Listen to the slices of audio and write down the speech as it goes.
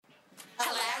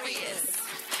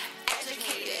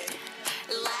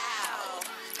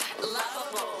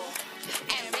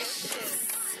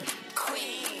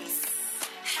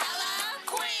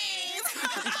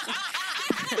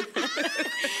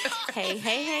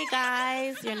Hey,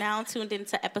 guys. You're now tuned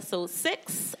into episode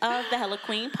 6 of the Hella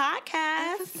Queen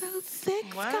podcast. Episode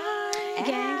 6, Wow. guys.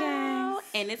 Gang, gang.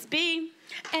 And it's B.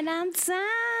 And I'm down.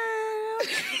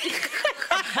 It's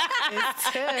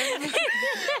Tiff. Hey,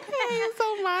 it's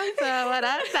so monster. What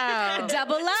up, though?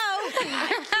 Double O.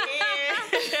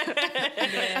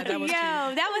 Yeah, that was Yo,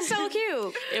 that was so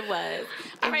cute. It was.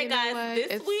 All And right, you know guys. what? This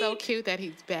It's week. so cute that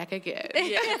he's back again.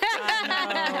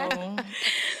 Oh.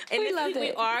 And We this loved week we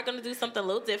it. are going to do something a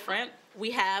little different.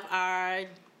 We have our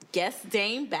guest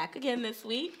Dame back again this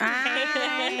week.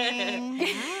 And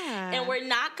we're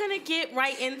not going to get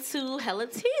right into Hella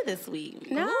Tea this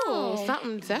week. No. Ooh,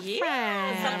 something different.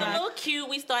 Yeah, something a little cute.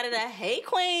 We started a Hey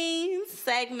Queens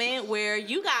segment where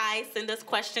you guys send us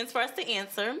questions for us to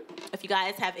answer. If you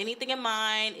guys have anything in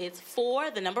mind, it's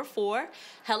 4,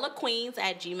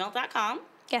 hellaqueens@gmail.com.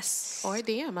 Yes. Or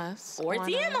DM us. Or on,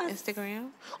 DM us. Instagram.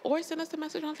 Or send us a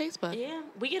message on Facebook. Yeah,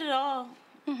 we get it all.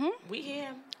 We here.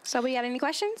 So we got any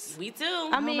questions? We do.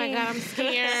 I Oh my mean- God, I'm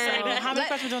scared. So, How many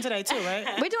questions we doing today, too, right?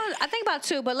 We're doing, I think about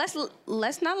 2, but let's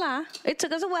not lie. It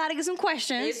took us a while to get some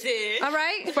questions. It did. All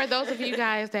right. For those of you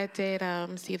guys that did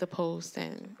see the post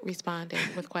and responded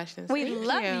with questions, We thank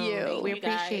love you. We You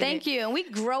guys. appreciate it. Thank you. And we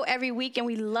grow every week, and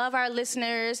we love our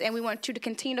listeners, and we want you to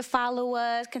continue to follow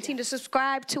us, continue to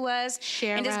subscribe to us,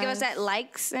 Share and just give us us. that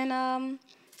likes and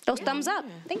those thumbs up.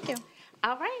 Thank you.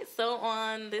 All right. So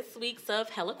on this week's of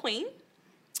Hella Queen,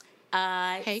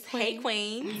 Hey, Hey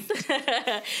Queens.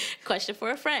 Question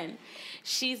for a friend.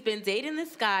 She's been dating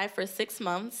this guy for 6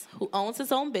 months who owns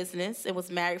his own business and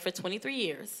was married for 23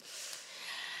 years.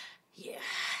 Yeah.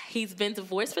 He's been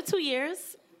divorced for 2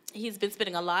 years. He's been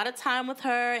spending a lot of time with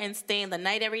her and staying the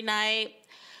night every night.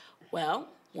 Well,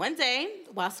 one day,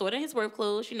 while sorting his work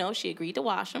clothes, she agreed to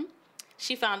wash them.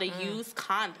 She found a used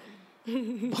condom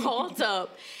balled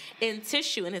up in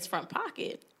tissue in his front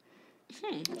pocket.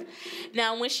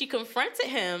 Now, when she confronted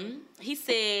him, he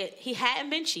said he hadn't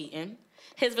been cheating.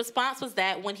 His response was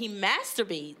that when he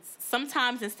masturbates,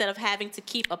 sometimes instead of having to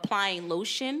keep applying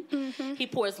lotion, he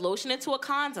pours lotion into a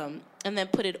condom and then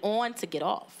put it on to get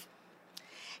off.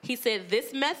 He said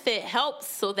this method helps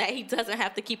so that he doesn't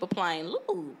have to keep applying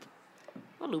lube.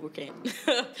 Or lubricant.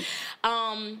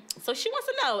 So she wants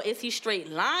to know, is he straight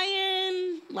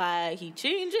lying? Like he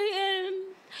cheating?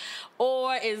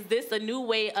 Or is this a new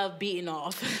way of beating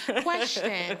off?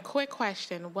 Quick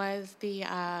question. Was the,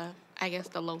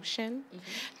 the lotion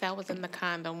that was in the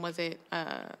condom, was it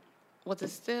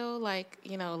still like,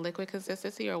 liquid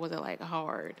consistency or was it like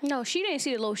hard? No, she didn't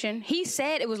see the lotion. He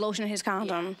said it was lotion in his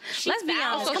condom. Let's be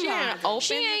honest. So Come she on. didn't open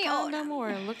She the ain't condom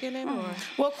or look in it or?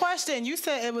 Well, question. You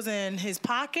said it was in his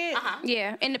pocket?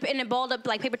 Yeah, and it balled up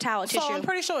like paper towel So tissue. I'm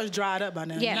pretty sure it's dried up by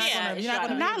now. Yes. Yeah, You're not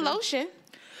gonna Not lotion.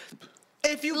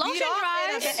 If you Lotion beat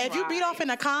off dries. if you beat off in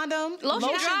a condom, Lotion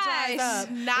dries dries. up.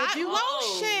 Not If you-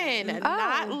 lotion.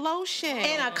 Not lotion.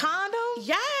 In a condom?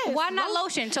 Yes. Why not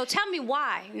lotion? So tell me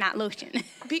why not lotion.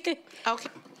 Okay.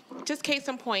 Just case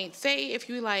in point. Say if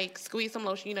you like squeeze some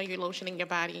lotion, you're lotioning your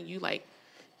body and you like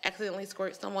accidentally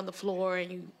squirt some on the floor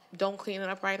and you don't clean it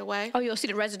up right away. Oh, you'll see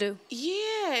the residue.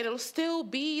 Yeah, it'll still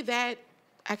be that,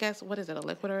 I guess, what is it, a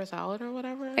liquid or a solid or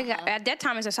whatever? At that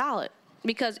time, it's a solid.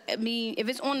 Because, I mean, if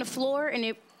it's on the floor and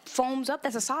it foams up,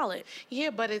 that's a solid. Yeah,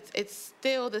 but it's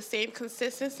still the same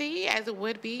consistency as it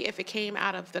would be if it came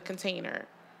out of the container.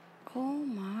 Oh,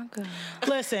 my God.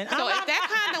 Listen, So if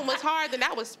that condom was hard, then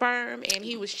that was sperm and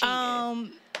he was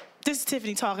cheating. this is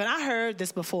Tiffany talking. I heard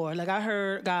this before. Like, I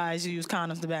heard guys use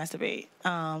condoms to masturbate.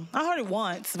 I heard it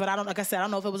once, but I don't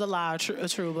know if it was a lie or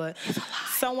true, but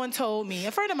someone told me,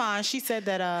 a friend of mine, she said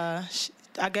that,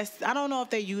 I guess, I don't know if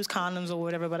they use condoms or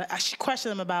whatever, but she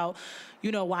questioned him about,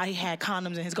 why he had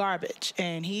condoms in his garbage.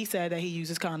 And he said that he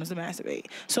uses condoms to masturbate.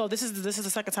 So this is the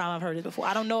second time I've heard it before.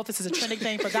 I don't know if this is a trending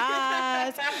thing for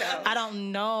guys. I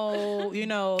don't know,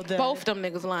 Both them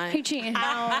niggas lying. He cheating.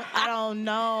 I don't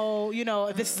know,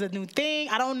 if this is a new thing.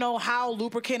 I don't know how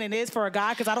lubricant it is for a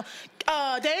guy, because I don't.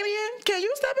 Damien, can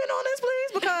you step in on this,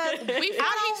 please? Because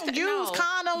I don't use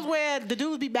condoms where the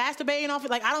dudes be masturbating off it.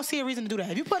 Like, I don't see a reason to do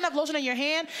that. If you put enough lotion in your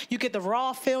hand, you get the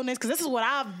raw feelness. Because this is what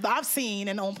I've seen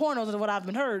and on pornos and what I've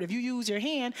been heard. If you use your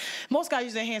hand, most guys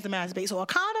use their hands to masturbate. So a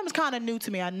condom is kind of new to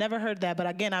me. I never heard that. But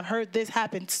again, I've heard this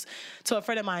happen to a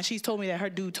friend of mine. She's told me that her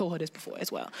dude told her this before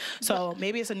as well. So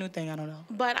maybe it's a new thing. I don't know.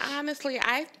 But honestly,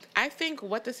 I think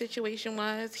what the situation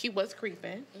was, he was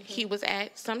creeping. He was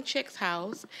at some chick's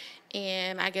house,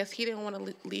 and I guess he didn't want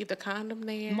to leave the condom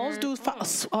there. Most dudes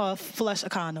flush a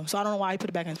condom, so I don't know why he put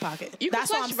it back in his pocket. You can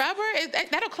flush rubber.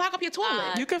 That'll clog up your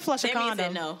toilet. You can flush a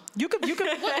condom. No. You can.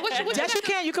 Yes, you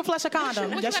can. You can flush a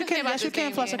condom. Yes, you can. Yes, you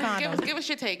can flush a condom. Give us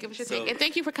your take. And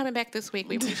thank you for coming back this week.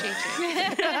 We appreciate you.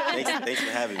 Thanks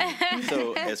for having me.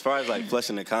 So as far as like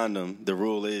flushing a condom, the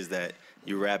rule is that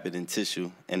you wrap it in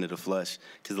tissue and it'll flush.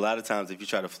 Because a lot of times if you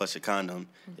try to flush a condom,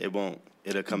 it won't.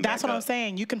 It'll come back. That's what I'm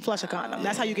saying. You can flush a condom.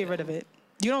 That's how you get rid of it.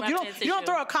 You don't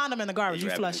throw a condom in the garbage. You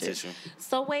flush it.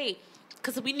 So wait,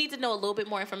 because we need to know a little bit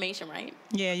more information, right?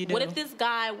 Yeah, you do. What if this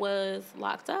guy was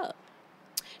locked up?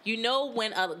 You know,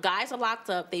 when guys are locked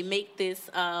up, they make this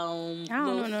thing. I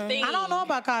don't know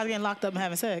about guys getting locked up and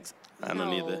having sex. I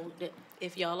don't either.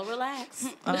 If y'all are relaxed,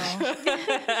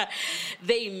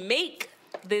 they make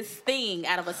this thing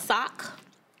out of a sock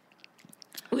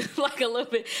with like a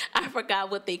little bit. I forgot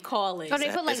what they call it. Oh, they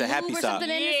put like it's a happy lube or sock. something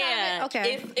in inside of it?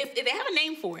 Okay. If they have a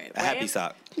name for it. A happy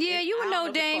sock. Yeah, you would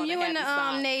know, Dame. You in the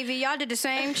happy Navy. Y'all did the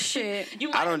same shit.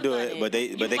 I don't do it, but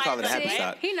they call it a happy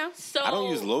sock. He know. So, I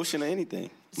don't use lotion or anything.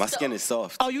 My skin is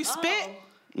soft. Oh, you spit?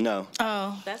 No.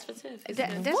 Oh. That's for Tiff. This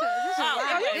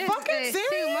Are you fucking serious?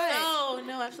 Too much.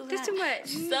 No, absolutely That's too much.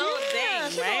 So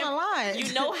she's right? on a lie.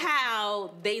 You know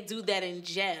how they do that in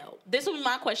jail. This would be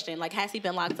my question. Like, has he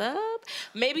been locked up?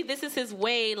 Maybe this is his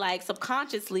way, like,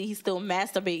 subconsciously, he's still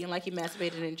masturbating like he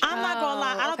masturbated in jail. I'm not gonna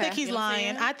lie. I don't think he's You know what I'm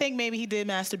lying. saying? I think maybe he did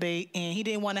masturbate and he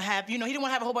didn't want to have, he didn't want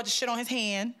to have a whole bunch of shit on his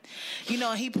hand. He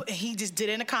just did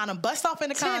it in a condom, bust off in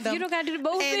the condom. You don't gotta do the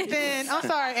both. And then I'm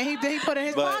sorry, and he put it in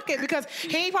his pocket because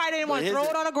he probably didn't want to throw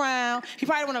it on the ground. He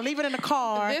probably want to leave it in the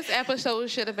car. This episode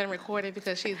should have been recorded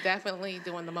because she's definitely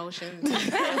doing the motions.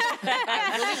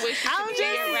 I really wish I'm just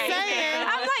saying.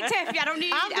 I'm like, Tiff, I don't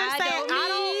need. I'm just saying.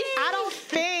 I don't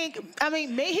think. I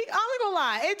mean, maybe I'm not gonna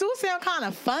lie. It do sound kind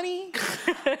of funny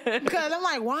because I'm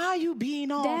like, why are you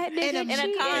being off That in a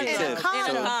nigga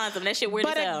condom? That shit weird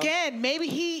as hell. But again,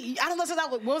 maybe I don't know.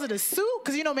 What was it, a suit?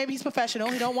 Because maybe he's professional.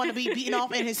 He don't want to be beaten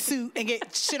off in his suit and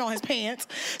get shit on his pants.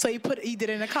 So he did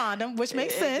it in a condom, which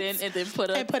makes sense. And then put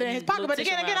it in his pocket. But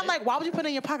again, I'm like, why would you put it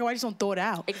in your pocket? Why you just don't throw it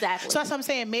out? Exactly. So that's what I'm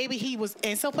saying. Maybe he was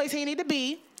in some place he needed to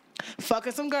be,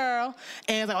 fucking some girl,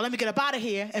 and was like, let me get up out of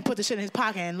here, and put the shit in his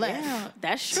pocket and left. Yeah,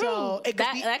 that's true. So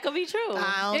that could be true.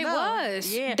 I don't know.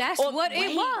 Was. Yeah. That's what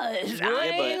it was.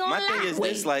 Yeah, but my thing is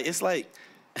this, like, it's like,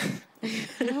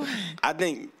 I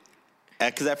think,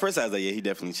 because at first I was like, yeah, he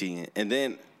definitely cheating. And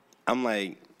then I'm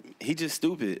like, he just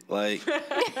stupid. Like, he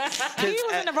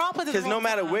was in the wrong place. Because no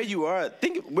matter where you are,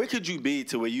 where could you be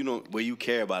to where you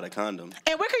care about a condom?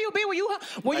 And where could you be where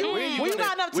you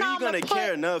got enough time where you gonna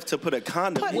care enough to put a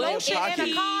condom in your pocket? In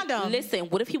a condom. Listen,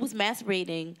 what if he was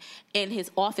masturbating in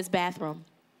his office bathroom?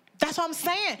 That's what I'm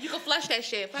saying. You can flush that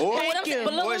shit. Or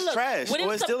it's trash.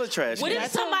 Or it's still a trash. What if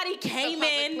somebody came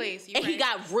in and he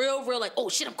got real like, oh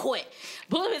shit, I'm caught.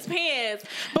 Blew up his pants.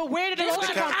 But where did the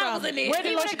lotion come from? Where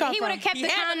did the lotion come from? He would have kept the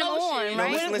condom on,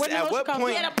 right? Listen, at what point?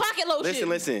 He had a pocket lotion.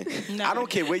 Listen. No. I don't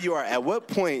care where you are. At what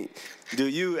point do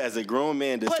you, as a grown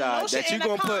man, decide that you're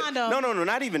gonna put? No,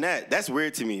 not even that. That's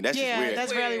weird to me. That's just weird.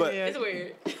 That's really weird. It's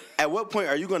weird. At what point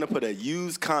are you gonna put a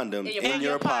used condom in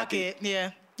your pocket? Yeah.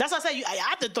 That's what I say.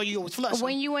 I just thought you was flushing.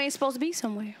 When you ain't supposed to be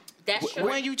somewhere. That's true.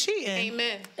 When you cheating.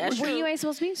 Amen. That's true. When you ain't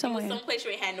supposed to be somewhere. Someplace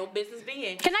you ain't had no business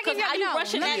being. Can I give you? How you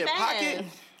rushing that in your pocket?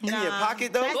 In your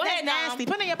pocket, though? Go ahead, nasty.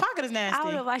 Put it in your pocket is nasty. I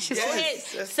don't know if I should say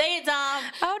this. Say it, Dom.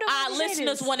 Our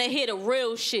listeners want to hear the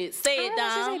real shit. Say it,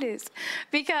 Dom.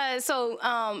 Because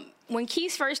when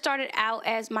Keith first started out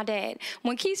as my dad,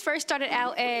 your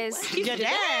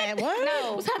dad, what?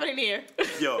 No. What's happening here?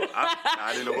 Yo,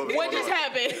 I didn't know what was What going just on.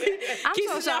 happened? I'm Keith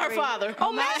so is not her sorry. father.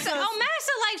 Master,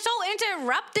 like so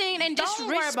interrupting and Don't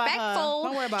worry about her. disrespectful.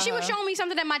 Don't worry about She was her. showing me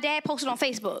something that my dad posted on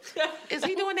Facebook. Is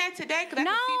he doing that today? No,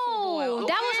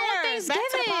 that was on cares? Back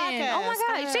to the Thanksgiving. Oh my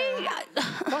podcast. God!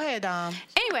 See. Go ahead, Dom.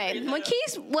 Anyway, when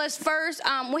Keith was first,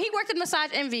 when he worked at Massage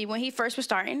Envy, when he first was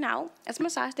starting out as a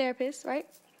massage therapist, right?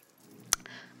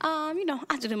 I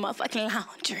do the motherfucking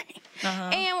laundry.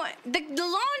 And the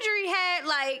laundry had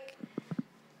like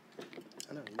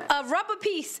a rubber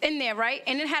piece in there, right?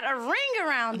 And it had a ring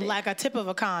around it. Like a tip of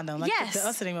a condom. Like Yes. the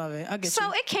us name of it. I get So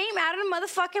you. it came out of the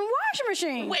motherfucking washing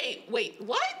machine. Wait,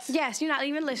 what? Yes, you're not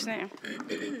even listening.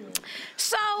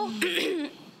 So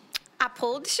I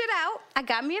pulled the shit out. I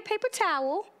got me a paper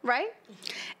towel, right?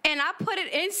 And I put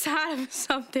it inside of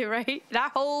something, right? And I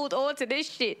hold on to this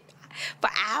shit for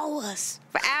hours.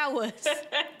 I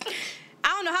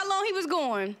don't know how long he was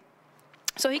going.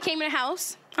 So he came in the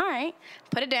house. All right,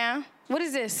 put it down. What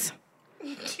is this?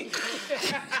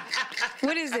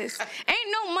 What is this? Ain't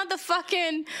no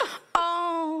motherfucking,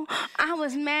 oh, I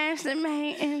was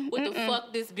masturbating. What the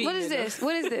fuck this be? What is this?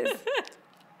 What is this?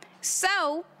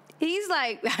 So he's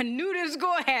like, I knew this was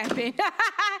gonna happen.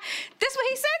 That's what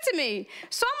he said to me.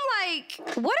 So I'm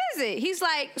like, what is it? He's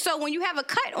like, so when you have a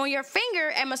cut on your finger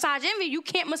at Massage Envy, you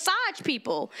can't massage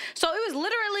people. So it was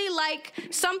literally like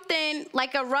something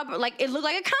like a rubber, like it looked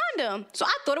like a condom. So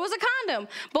I thought it was a condom.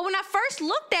 But when I first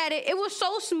looked at it, it was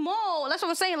so small. That's what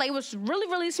I'm saying. Like it was really,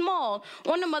 really small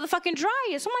on the motherfucking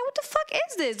dryer. So I'm like, what the fuck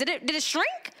is this? Did it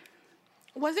shrink?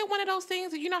 Was it one of those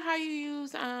things? You know how you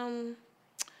use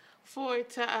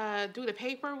to do the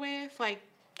paper with, like.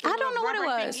 I don't know what it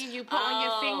was. You put on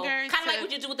your finger. Kind of like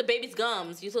what you do with the baby's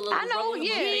gums. You put a little. I know,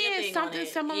 yeah, something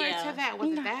similar to that. Was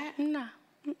it that? No.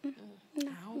 I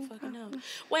don't fucking know.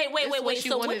 Wait. what you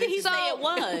So what wanted did he to say say. it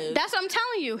was? That's what I'm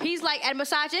telling you. He's like, at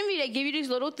Massage Envy, they give you these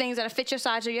little things that fit your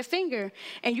size of your finger.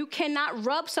 And you cannot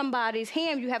rub somebody's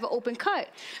hand. You have an open cut.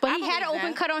 But he had an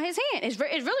open cut on his hand. It's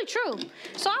really true.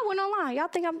 So I went online. Y'all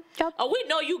think Oh, we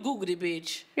know you Googled it,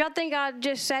 bitch. y'all think I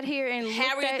just sat here and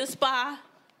Harriet the Spy,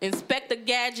 Inspector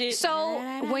Gadget. So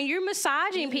when you're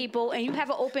massaging people and you have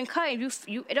an open cut, and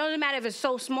you it doesn't matter if it's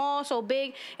so small, so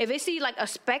big. If it see like a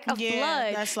speck of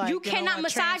blood, that's like, you you don't cannot wanna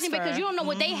massage them because transfer. you don't know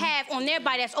what they have on their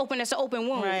body that's open. That's an open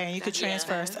wound. Right, and you could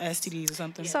transfer STDs or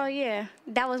something. So yeah,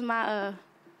 that was my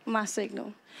my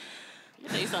signal.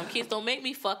 Tell you something, kids, don't make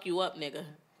me fuck you up, nigga.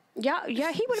 Yeah,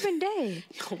 he would have been dead.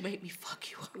 Don't make me fuck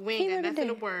you up. We He ain't got would've nothing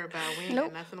to did. worry about. We ain't Nope.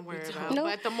 got nothing to worry about. Nope.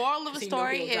 But the moral of the He know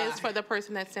story he'll is die. for the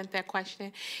person that sent that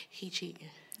question, he cheating.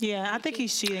 Yeah, I think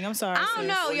he's cheating. I'm sorry. I don't sis.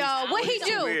 know, y'all. What he He's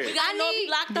do? weird. We gotta know if he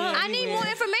locked up. I need more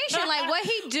information. Like what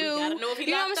he do. gotta know if he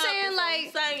You know what I'm locked up, saying? is what I'm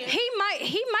Like saying.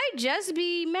 he might just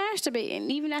be masturbating,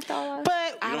 even after all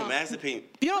that. But You don't masturbate.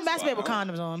 you don't That's masturbate with why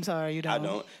condoms on. I'm sorry, you don't. I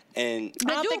don't. And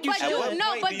I don't think you should. At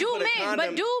what point do you put a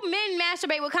condom- do men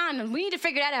masturbate with condoms? We need to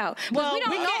figure that out. 'Cause Well, we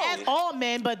don't know. can't ask all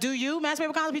men, but do you masturbate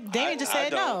with condoms? Damien just I said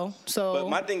don't. no. So, But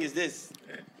my thing is this: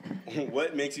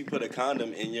 what makes you put a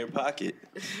condom in your pocket?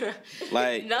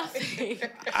 Like, Nothing.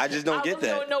 I just don't get I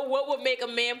that. don't know what would make a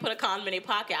man put a condom in their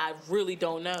pocket. I really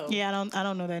don't know. yeah, I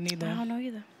don't know that neither. I don't know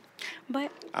either. But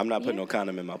I'm not putting no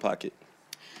condom in my pocket.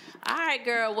 All right,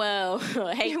 girl. Well,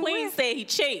 hey, Queen said he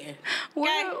cheating.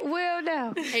 well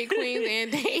now. Hey, Queens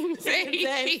and Dames. Dame said he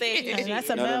And cheating. that's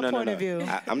a male point of view.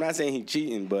 I'm not saying he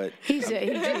cheating, but He said he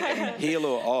did. he a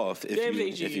little off Damn, he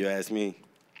if cheating. you ask me.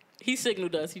 He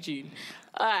signaled us. He cheating.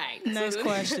 All right. Next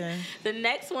question. The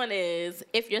next one is: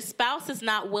 if your spouse is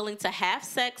not willing to have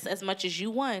sex as much as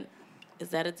you want, is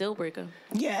that a deal breaker?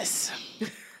 Yes.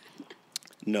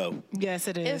 No. Yes,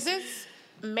 it Is this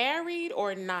married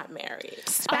or not married?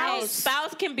 Okay,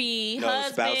 spouse can be No,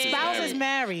 husband. spouse is Spouse is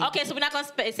married. Okay, so we're not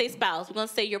gonna say spouse. We're gonna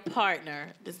say your partner.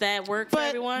 Does that work for But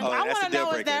everyone? Oh, I that's want a to deal know,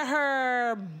 is breaker. that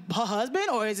her husband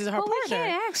or is it her Well, we partner?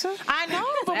 can't ask her. I know,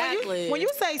 but Exactly. when you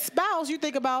say spouse, you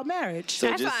think about marriage. So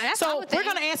That's just fine. That's So what I would we're think.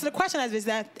 going to answer the question as is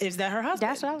that her husband?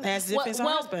 That's what I would- As if it's her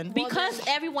husband. because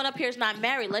everyone up here is not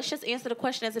married, let's just answer the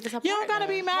question as if it's her You partner. don't got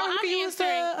to be married. Well, you can I'm use the.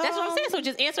 answering- That's what I'm saying. So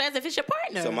just answer as if it's your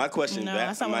partner. so my question, No,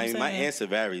 that's not what I'm my saying. answer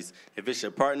varies. If it's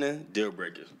your partner, deal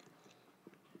breaker.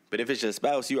 But if it's your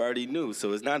spouse, you already knew,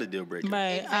 so it's not a deal breaker.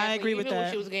 Right, I agree You with knew what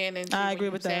that. she was getting into I when agree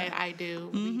you with said, that. I do,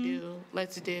 we do,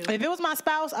 let's do. If it was my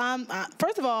spouse,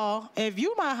 first of all, if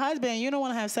you my husband, you don't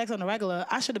want to have sex on the regular.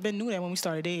 I should have been knew that when we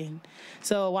started dating.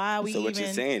 So why are we So even? what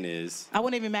you're saying is, I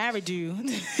wouldn't even married you.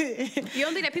 You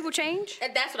don't think that people change?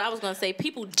 And that's what I was gonna say.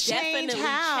 People Change definitely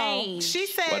how? change. She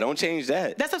said. well, don't change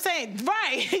that. That's what I'm saying.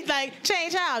 Right. Like,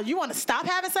 change how? You want to stop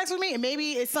having sex with me? And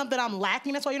maybe it's something I'm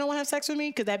lacking. That's why you don't want to have sex with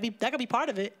me? Because that could be part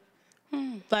of it.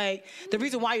 Like, the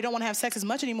reason why you don't want to have sex as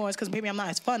much anymore is because maybe I'm not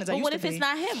as fun as I But used what to if be. it's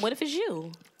not him? What if it's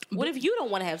you? What if you don't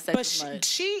want to have sex But as much?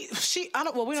 she, I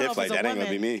don't, well, we don't know Tips if like it's a that ain't woman.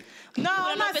 gonna be me. No, I I'm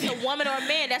don't know not if it's a woman or a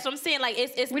man. That's what I'm saying. Like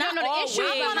it's We not don't know the always. issue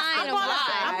behind them.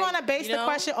 I'm going to base you the know?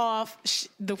 question off.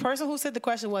 The person who said the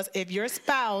question was, if your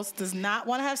spouse does not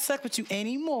want to have sex with you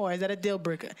anymore, is that a deal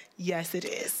breaker? Yes, it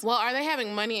is. Well, are they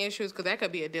having money issues? Because that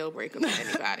could be a deal breaker for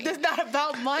anybody. It's not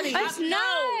about money. It's No,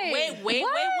 not. wait. What?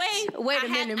 Wait a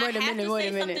minute, I wait a have minute, to wait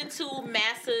a say minute. something to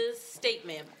Massa's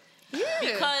statement.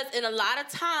 Because in a lot of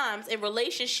times in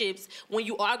relationships, when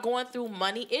you are going through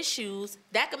money issues,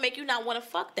 that can make you not want to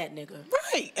fuck that nigga.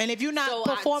 Right. And if you're not So,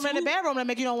 performing in the two- bedroom, that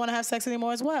make you don't want to have sex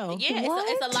anymore as well. Yeah, What?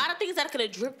 it's a lot of things that could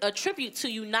attribute to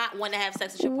you not wanting to have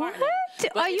sex with your partner. What?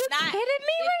 But Are it's you not- kidding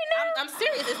me right now? I'm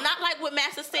serious. It's not like what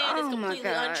Massa's saying is Oh my completely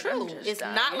God, untrue. I'm just It's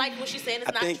dying. not like what she's saying is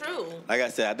I not think, true. like I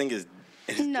said, I think it's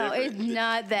No, different. it's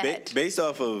not that. Based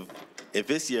off of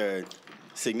if it's your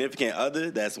significant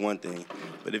other, that's one thing.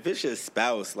 But if it's your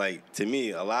spouse, like, to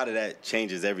me, a lot of that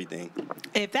changes everything.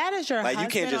 If that is your Like,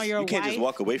 husband or your you can't wife, just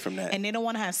walk away from that. and they don't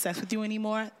want to have sex with you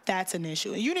anymore, that's an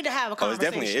issue. You need to have a Oh, it's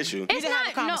conversation. definitely an issue. You It's need to have a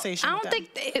not. conversation No, I with don't them.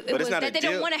 think it But it's was not that a they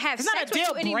don't deal- want to have It's not sex a with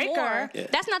you deal breaker. anymore. Yeah.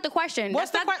 That's not the question.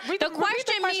 What's That's the not, que- read the the- read the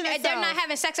question question means that they're not itself.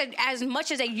 having sex as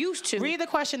much as they used to. Read the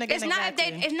question again. It's not.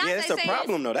 exactly. It's not. Yeah, that it's a saying-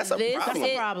 problem, though. That's a This problem.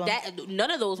 is- problem. That,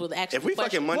 none of those were the actual If we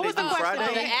questions. fucking Monday was the through question?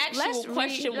 Friday, The actual Let's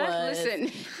question read- let's was,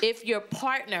 listen. if your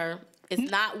partner is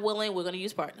not willing, we're going to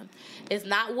use partner, is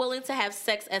not willing to have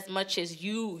sex as much as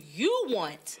you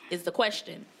want, is the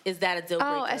question. Is that a deal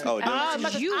breaker? Oh, as, Oh, deal-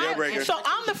 as Deal breaker. So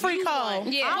I'm the free code.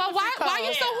 Yeah. Well, why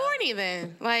you so horny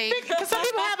then? Like, Because some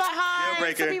people have a high. Deal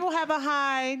breaker. Some people have a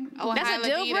high. oh, That's high a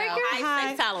deal libido. breaker? High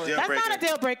sex tolerance. Deal That's not breaker. a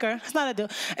deal breaker. It's not a deal.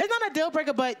 It's not a deal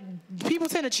breaker, but people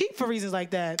tend to cheat for reasons like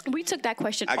that. we took that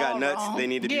question. I got all nuts. wrong. They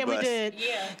need to be Yeah, we bust. did.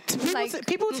 Yeah.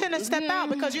 People tend to step out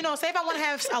because, say if I want to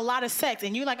have a lot of sex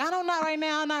and you're like, I don't, not right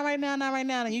now, not right now, not right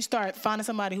now. And you start finding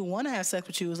somebody who want to have sex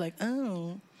with you. It's like,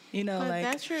 oh, But like.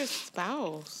 that's your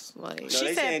spouse. Like, No, She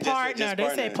they said saying just partner. They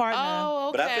say partner. partner. oh,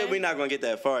 okay. But I feel we're not going to get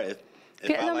that far if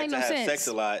It I don't like make to no have sense. sex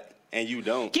a lot and you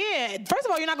don't. Yeah, first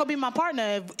of all, you're not gonna be my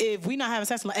partner if we not having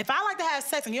sex. If I like to have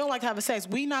sex and you don't like to have sex,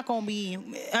 we not gonna be.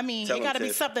 I mean, Tell it them, gotta be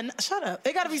Tiff. something. Shut up.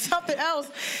 It gotta be something else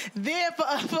there for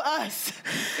us,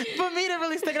 for me to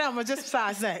really stick it out. But just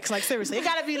besides sex, like seriously, it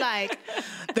gotta be like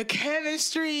the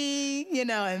chemistry,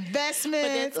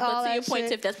 investments, But all to that your point, shit.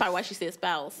 Tiff, that's probably why she said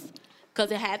spouse. Because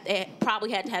it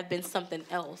probably had to have been something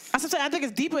else. That's what I'm saying. I think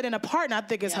it's deeper than a partner. I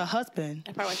think it's her husband.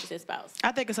 That's probably why she said spouse.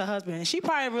 I think it's her husband. And she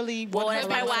probably really. Well, wanted that's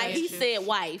her probably why relationship. he said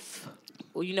wife.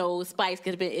 Well, Spice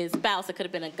could have been his spouse. It could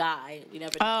have been a guy. You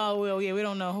never know. Oh well, yeah, we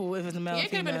don't know who if it's a male. Yeah, or it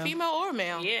could have been a female or a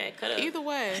male. Yeah, it could have. Either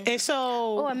way. And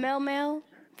so. Or a male,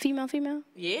 female.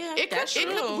 Yeah, It could, that's it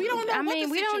true. could, we don't know I what mean,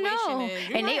 the we don't situation know, is.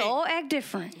 You're and they right. all act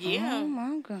different. Yeah. Oh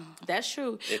my god. That's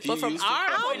true. If But you from used to- our I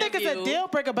don't point think of it's view, a deal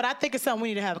breaker, but I think it's something we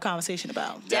need to have a conversation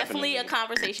about. definitely a Definitely.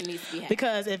 conversation needs to be had.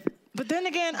 Because but then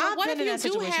again, But I've what been if in you that do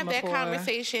situation have that before.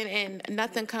 conversation and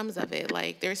nothing comes of it?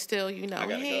 Like, there's still, gotta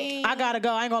go. hey. I gotta go.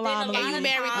 I ain't gonna lie. Then I'm a gonna lot leave. of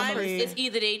married times, couple. it's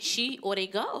either they cheat or they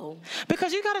go.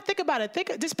 Because you gotta think about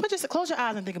it. Close your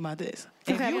eyes and think about this.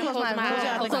 If Okay, you I'm gonna close my close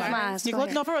your eyes. think Close about my it. eyes. You Go close,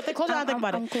 ahead. no, for real. Close your eyes and think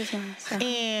about I'm it. closing my eyes.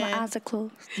 And My eyes are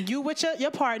closed. You with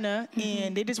your partner,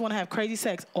 and they just want to have crazy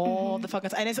sex all the fucking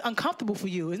time, and it's uncomfortable for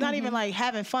you. It's not even like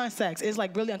having fun sex. It's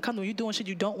like really uncomfortable. You're doing shit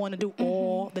you don't want to do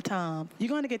all the time. You're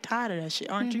gonna get tired of that shit,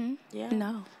 aren't you? Yeah.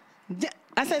 No. Yeah,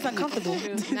 I say it's uncomfortable.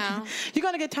 No. You're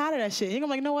gonna get tired of that shit. You're gonna be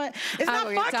like, you know what? It's not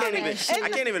will fun. get tired of It's that shit. I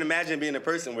can't even imagine being a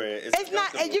person where it's It's not.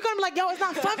 uncomfortable. You're gonna be like, yo, it's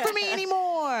not fun for me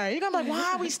anymore. You're gonna be like,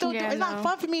 why are we still doing? Yeah, It's not no.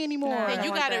 fun for me anymore. No. And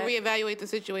you want got to that. reevaluate the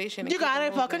situation. and You keep gotta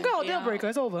it fucking moving. go. Deal breaker.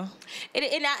 It's over. And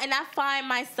I find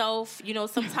myself,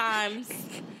 sometimes.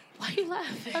 Why you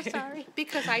laughing? I'm sorry.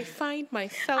 Because I find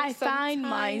myself I find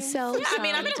sometimes- myself. Yeah, I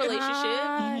mean, I'm in a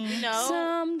relationship,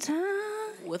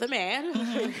 Sometimes. with a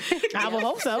man. I would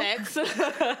hope so. Sex.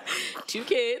 2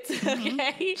 kids.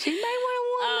 Okay. She may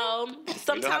want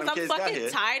Sometimes them I'm kids got fucking here.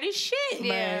 tired as shit.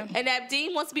 Yeah. And that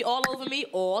Dean wants to be all over me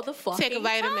all the fucking Take a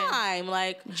vitamin. time.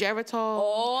 Like, Geritol.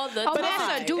 all the Oh, time.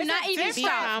 Master, do It's not a even different-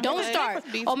 start. Don't it's a start.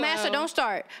 different Oh, B12. Master, don't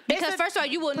start. Because first of all,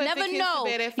 you will Put the never kids to know.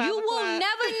 bed at 5 You will o'clock.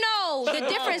 never know the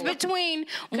difference between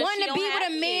wanting she to be don't with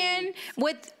have a man kids.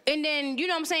 with, and then you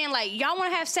know what I'm saying, like y'all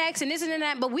want to have sex and this and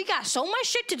that, but we got so much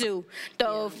shit to do.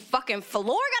 The fucking floor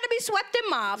got to be swept and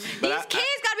mopped. But These I-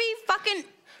 kids got to be fucking.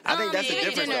 I think that's a eating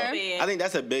difference, dinner. though. I think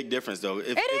that's a big difference, though.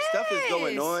 If stuff is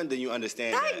going is. on, then you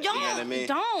understand I that. You know what I mean?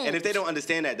 don't. And if they don't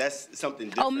understand that, that's something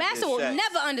different. Oh, Master than will sex.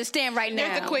 never understand right now.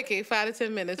 There's a quickie, 5 to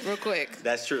 10 minutes, real quick.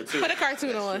 That's true, too. Put a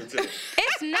cartoon on. That's true, too.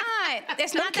 It's not.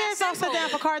 It's Them not that kids don't simple. sit down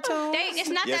for cartoons. It's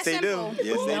not Yes, that they simple. do.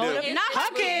 Yes, they No, do. Not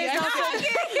Her kids don't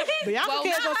sit. But y'all Well,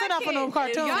 kids not don't sit down for no kids.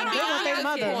 cartoons. They Y'all want don't their have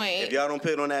mother. Point. If y'all don't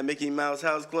put on that Mickey Mouse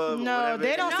House Club, or No, whatever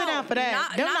they it don't is, sit down for that.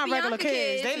 Not- Them not not regular Bianca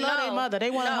kids. They love their no. mother.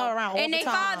 They want No. her around all and the they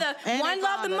time. father. And One they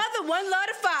love the father. mother, one love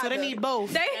the father. So they need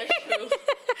both. They, True.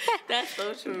 That's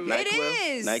so true. NyQuil?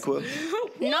 is.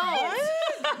 NyQuil? no.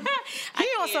 He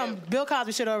on some Bill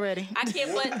Cosby shit already. I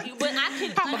can't, but I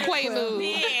can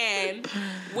understand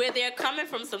where they're coming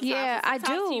from sometimes. Yeah, I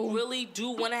Sometimes do. You really do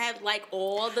want to have like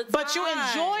all the time. But you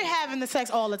enjoy having the sex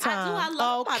all the time. I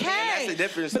love my okay. man. That's the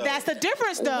difference, But though. that's the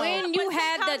difference, though. When you But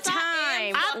had the sometimes I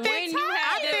time. am I think, when you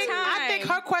had the time. I think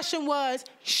her question was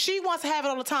she wants to have it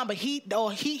all the time, but he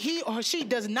or she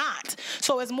does not.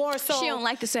 So it's more so She don't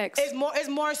like the sex. It's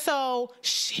more so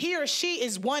he or she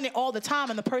is wanting all the time,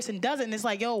 and the person doesn't. And it's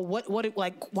like, yo, what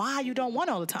like why you don't want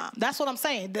it all the time? That's what I'm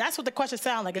saying. That's what the question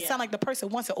sounds like. It sounds like the person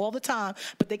wants it all the time,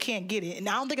 but they can't get it. And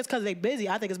I don't think it's because they're busy.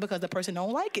 I think it's because the person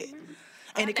don't like it.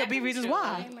 And it could be reasons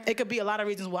why. It could be a lot of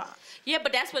reasons why. Yeah,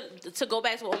 but that's what, to go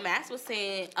back to what Max was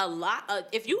saying, a lot of,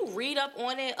 if you read up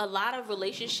on it, a lot of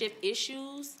relationship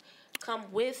issues come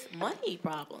with money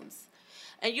problems.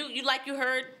 And you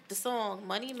heard the song,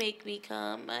 "Money Make Me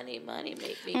Come, Money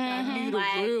Make Me Come." Need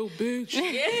a real bitch.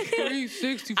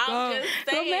 365. I'm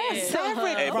just saying.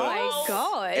 Oh my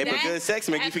God. Hey, but good sex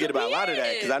make you forget about a lot of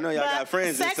that. Because I know y'all got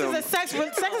friends. Sex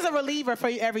is a reliever for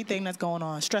everything that's going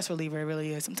on. Stress reliever, it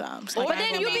really is sometimes. But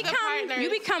then you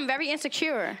become very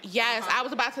insecure. Yes, I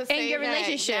was about to say in your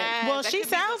relationship. Yes, Well, she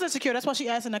sounds insecure. That's why she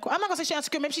asked in that question. I'm not gonna say she's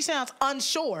insecure. Maybe she sounds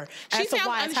unsure. She as to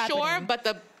why sounds it's unsure, happening. but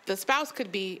the spouse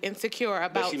could be insecure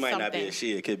about But she might not be a something.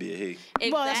 she. It could be a he.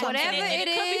 Exactly. Well, that's what I'm Whatever saying. And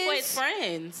it could be for his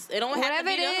friends. It don't have to Whatever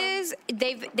be it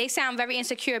them. is, they sound very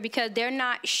insecure because they're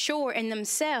not sure in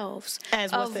themselves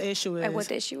As what the issue is. At what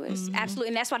the issue is. Absolutely.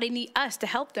 And that's why they need us to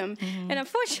help them. And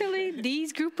unfortunately,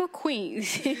 these group of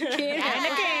queens can't And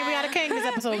the king, we got a king this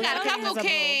episode. We got a couple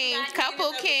kings.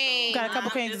 We got a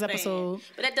couple kings this episode.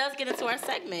 But that does get into our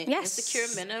segment. Yes.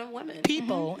 Insecure men and women.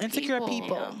 People, insecure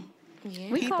people.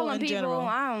 Yeah. We people call them in people, general.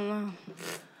 I don't know.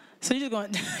 So you're just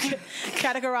going to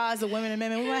categorize the women and men.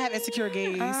 We want to have insecure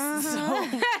gays. So,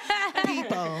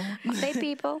 people. Say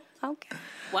people. Okay.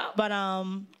 Wow. But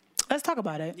let's talk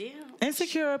about it. Yeah.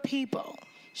 Insecure people.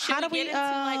 Should How do we get we? into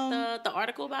like the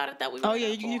article about it that we? Oh read yeah,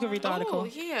 up you can read the on? article. Oh,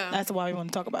 yeah. That's why we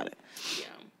want to talk about it. Yeah.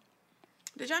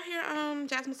 Did y'all hear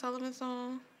Jasmine Sullivan's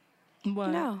song? What?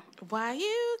 No. Why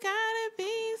you gotta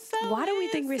be so Why do we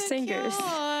think we're singers?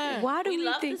 insecure? Why do We we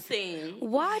love think? to sing.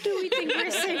 Why do we think we're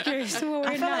singers when we're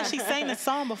I feel not? like she sang the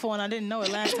song before and I didn't know it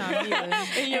last time either. and I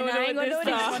ain't gonna do I this.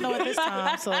 don't know it this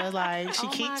time, so it's like she Oh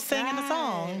my keeps singing the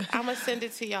song. I'm gonna send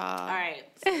it to y'all. All right.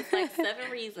 So it's like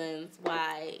 7 reasons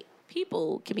why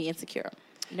people can be insecure.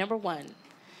 Number 1,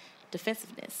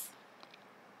 defensiveness.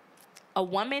 A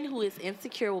woman who is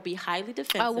insecure will be highly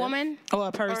defensive. A woman. Or a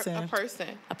Or person. a person.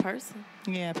 A person.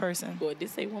 Yeah, a person. Boy, did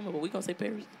say woman, but we gonna say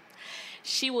person.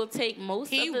 She will take most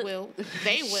He of the... will.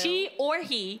 They will. She or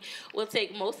he will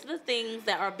take most of the things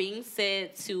that are being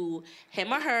said to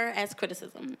him or her as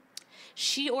criticism.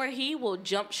 She or he will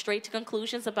jump straight to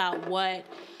conclusions about what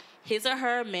his or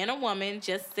her man or woman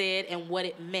just said and what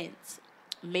it meant.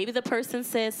 Maybe the person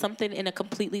says something in a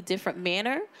completely different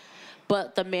manner,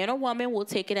 but the man or woman will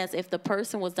take it as if the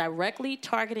person was directly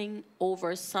targeting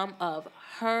over some of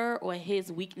her or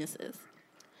his weaknesses.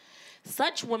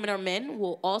 Such women or men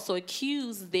will also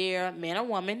accuse their man or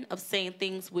woman of saying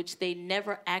things which they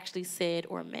never actually said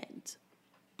or meant.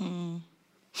 Yeah,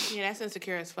 that's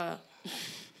insecure as fuck.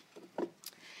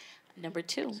 Number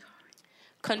 2,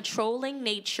 controlling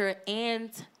nature and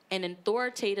an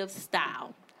authoritative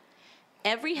style.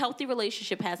 Every healthy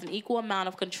relationship has an equal amount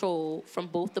of control from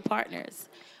both the partners.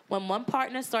 When one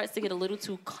partner starts to get a little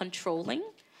too controlling,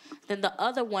 then the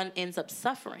other one ends up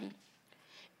suffering.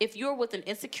 If you're with an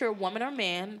insecure woman or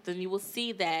man, then you will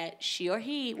see that she or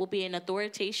he will be an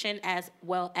authoritarian as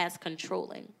well as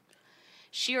controlling.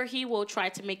 She or he will try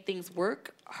to make things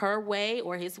work her way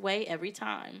or his way every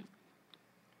time.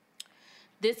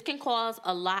 This can cause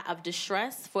a lot of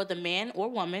distress for the man or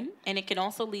woman, and it can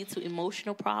also lead to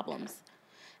emotional problems.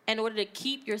 In order to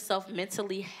keep yourself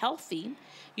mentally healthy,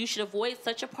 you should avoid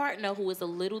such a partner who is a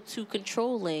little too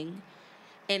controlling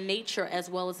in nature as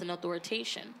well as an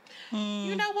authoritarian.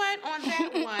 You know what? On that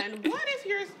one,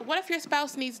 what if your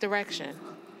spouse needs direction?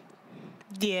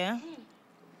 Yeah.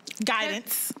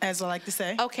 Guidance, as I like to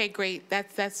say. Okay, great.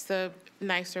 That's the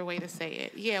nicer way to say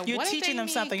it. Yeah, You're what if teaching they them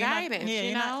need something. Guidance,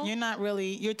 You're not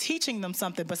really. You're teaching them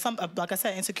something, but like I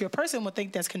said, insecure person would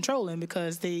think that's controlling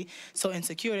because they so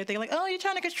insecure that they're like, oh, you're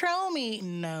trying to control me.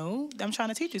 No, I'm trying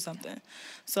to teach you something.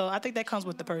 So I think that comes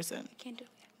with the person. Can't do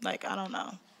it. Like I don't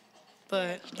know,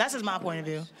 but that's just my point of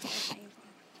view.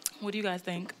 What do you guys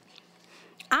think?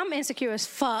 I'm insecure as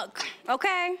fuck.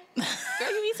 Okay. Girl,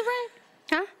 you Issa Rae?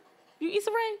 Huh? You Issa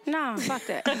Rae? No, fuck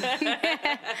that.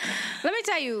 Let me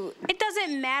tell you, it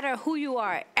doesn't matter who you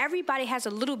are. Everybody has a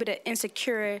little bit of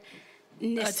insecureness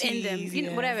in them. tease, You know,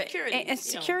 yeah. whatever. Insecurities,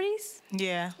 Insecurities?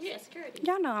 Yeah. Yeah, security.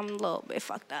 Y'all know I'm a little bit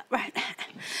fucked up, right?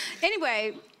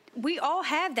 Anyway, we all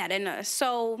have that in us.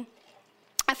 So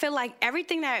I feel like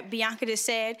everything that Bianca just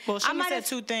said. Well, she I might said have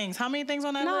 2 things. How many things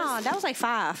on that No, list? that was like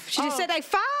 5. She just Oh. said like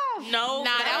 5. No,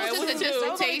 Nah, that was just a That was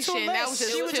only 2 dissertation. That was lists.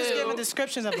 just She was just two. giving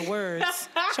descriptions of the words.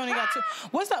 She only got 2.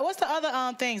 What's the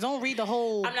other things? Don't read the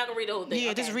whole. I'm not gonna read the whole thing.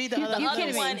 Yeah, Okay. just read the other. You other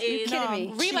kidding one me? You is kidding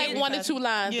me? Read like 1 to 2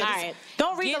 lines. Yeah, All just- right.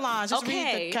 Don't read Get- the lines. Just read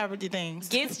okay. the character things.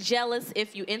 Gets jealous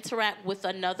if you interact with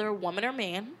another woman or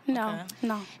man. No, Okay.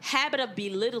 no, Habit of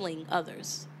belittling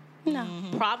others. no.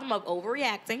 Problem of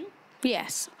overreacting.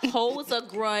 Yes. holds a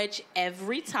grudge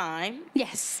every time.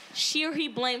 Yes. She or he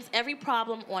blames every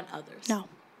problem on others. No.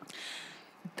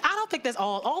 I don't think that's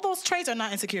all those traits are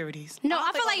not insecurities. No, don't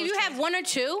I think feel all like if those you have traits- one or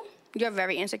two, you're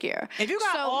very insecure. If you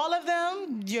got So- all of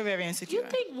them, you're very insecure. You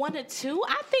think 1 or 2?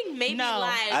 I think maybe No.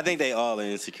 like I think they all are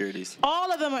insecurities. all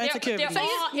of them are They're insecurities. So all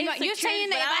you're saying insecurities,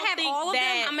 that but if I I don't have think all of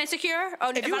that- them, I'm insecure? Or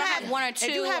if I don't have one or two,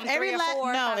 if you have I'm every three or last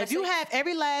four, no, five or if you six. have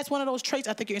every last one of those traits,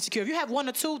 I think you're insecure. If you have 1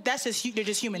 or 2, that's just they're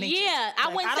just human nature. Yeah, I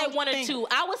Like, wouldn't say don't 1 or think 2.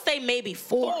 I would say maybe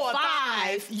 4 or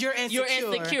 5. You're insecure.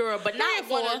 You're insecure, but not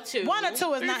 1 or 2. 1 or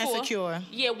 2 is 3 not or 4. insecure.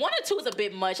 Yeah, 1 or 2 is a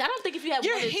bit much. I don't think if you have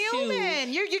You're 1 or 2,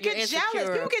 human. You get jealous.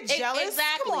 insecure. People get jealous.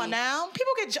 Exactly. Come on now.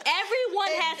 People get jealous. Everyone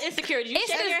has insecurity. You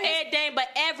It's shake a- your it's- head, Dane, but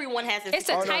everyone has It's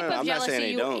insecurity. a type no, of I'm not saying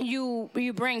jealousy they don't.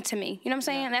 you bring to me. You know what I'm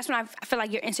saying? That's when I feel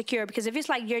like you're insecure, because if it's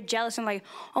like you're jealous and like,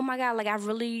 oh my God, like I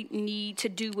really need to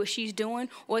do what she's doing,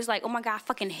 or it's like, oh my God, I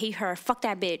fucking hate her. Fuck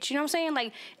that bitch. You know what I'm saying?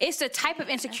 Like, it's the type of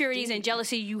insecurities and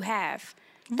jealousy you have.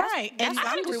 Right. And I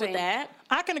what I'm agree with saying. that.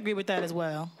 I can agree with that as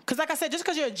well. Because like I said, just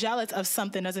because you're jealous of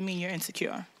something doesn't mean you're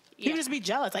insecure. You Yeah. can just be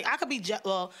jealous. Like I could be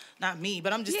well, not me,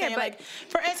 but I'm just Yeah, saying. but- Like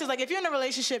for instance, like if you're in a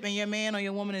relationship and your man or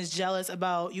your woman is jealous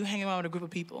about you hanging around with a group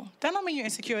of people, that don't mean you're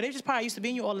insecure. They just probably used to be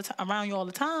in you all the time, around you all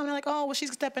the time. They're like, oh, well,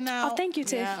 she's stepping out. Oh, thank you,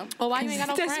 Tiff. Yeah. Well, why you ain't got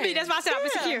no That's friends? me. That's why I said I'm Yeah.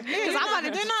 insecure. Yeah, Because you're I'm not-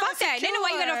 about to they're not fuck that. They know why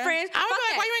you got no insecure. friends. I Fuck was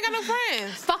like, that. why you ain't got no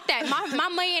friends? Fuck that. My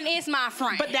man is my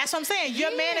friend. But that's what I'm saying.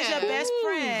 Your man is your Yeah. best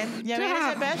friend. Your man is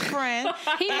your best friend.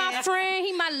 he my friend.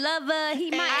 He my lover. He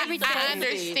my everything. I And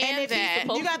understand if that.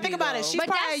 you gotta think about it. She's But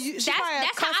probably she's probably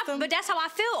that's how I, accustomed. but that's how I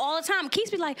feel all the time. Keith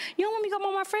be like, you don't want me to go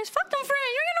with my friends? Fuck them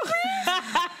friends. You ain't got no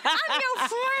friends. I'm your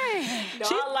friend.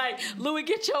 No, I'm like, Louis,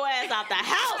 get your ass out the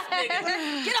house,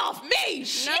 nigga. Get off me.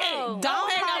 Shit. No,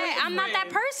 Don't hang out with your I'm not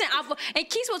that friends. person. And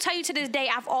Keith will tell you to this day,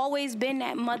 I've always been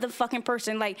that motherfucking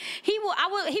person. Like he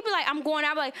be like, I'm going.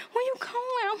 I'll be like, where you going?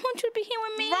 I want you to be here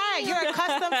with me. Right, you're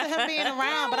accustomed to him being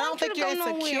around, but I don't think you're want you to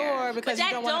go insecure nowhere. because That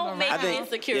you don't want don't him make around. I you think-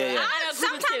 insecure. yeah, yeah. I agree with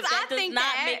Sometimes Tiff. I That does think not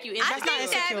that. make you I insecure. think that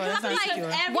insecure. because That's I'm not like,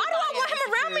 insecure. why do I want him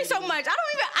around me so much? I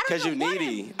don't Because you even want him.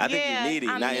 needy. I think Yeah, you needy,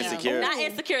 I'm not needy. insecure. Not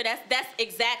insecure. That's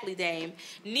exactly, Dame.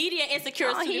 Needy and insecure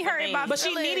is Oh, two he different hurt my things. But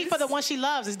she needy for the one she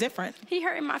loves. It's different. He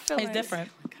hurting my feelings. It's different.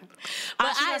 But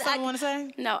Ash, you got something you want to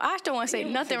say? No, I don't want to say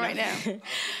nothing right now.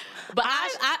 But I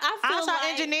feel Ash, like our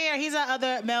engineer, he's our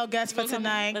other male guest for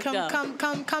tonight. Let's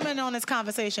go. Come in on this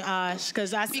conversation, Ash,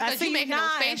 because I Because see you making those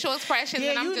nodding. facial expressions, Yeah,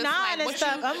 and I'm you just nodding like, and what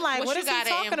stuff. you, I'm like, what you is he gotta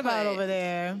talking about input? over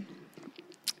there?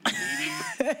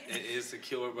 And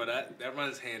insecure, but that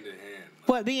runs hand in hand.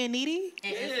 What, being needy?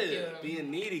 Yeah, being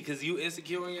needy because you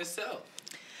insecure in yourself.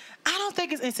 I don't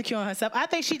think it's insecure on herself. I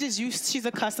think she's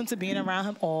accustomed to being around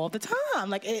him all the time.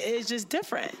 Like it's just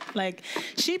different. Like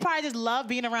she probably just love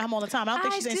being around him all the time. I don't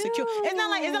think I she's insecure. It's not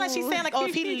like she's saying like, oh,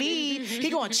 if he leave, he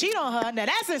gonna cheat on her. Now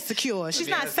that's insecure. She's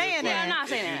Let not me ask you a saying question. that. I'm not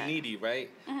saying If that. you needy, right?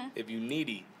 If you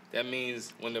needy, that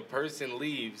means when the person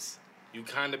leaves, you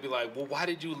kind of be like, well, why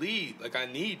did you leave? Like, I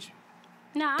need you.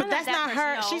 No, But that's not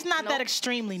her. No, She's not that nope.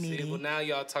 extremely See, well, needy. now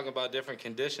y'all talking about different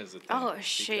conditions of things. Oh,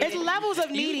 shit. It's levels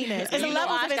of neediness. It's you know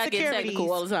levels I of gotta get insecurities.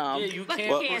 technical all the time. Yeah, you can't.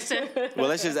 Well, Cancer. well,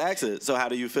 let's just ask her. So how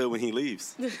do you feel when he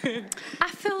leaves? I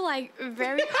feel like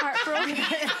very heartbroken.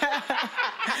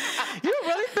 You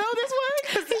really feel this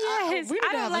way? 'Cause Yes, we need to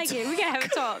I have don't a like it. We gotta have a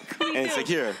talk. We do.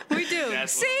 Insecure. We do.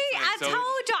 That's See, what I'm I saying. So-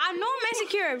 told y'all. I know I'm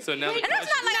insecure. So now the and that's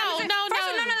not like question- No,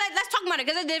 Let's talk about it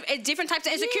because it's different types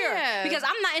of insecure. Yeah. Because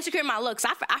I'm not insecure in my looks.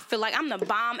 I feel like I'm the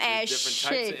bomb ass different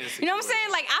types shit. of You know what I'm insecure.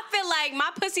 saying? Like I feel like my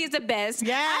pussy is the best.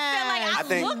 Yes. I feel like I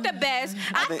think- look the best.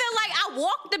 I think- feel like I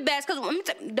walk the best because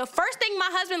the first thing my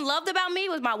husband loved about me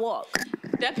was my walk.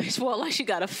 That bitch walk like she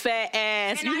got a fat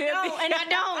ass. And You I hear me? don't. And I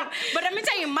don't. But let me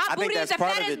tell you, my I think booty is that's the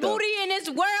part of fattest it, though. booty in this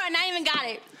world, and I ain't even got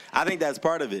it. I think that's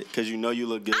part of it because you know you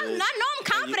look good. I know I'm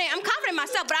confident. I'm confident in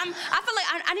myself, but I feel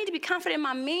like I need to be confident in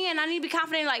my man. I need to be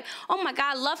confident, like, oh my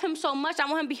God, I love him so much. I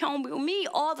want him to be home with me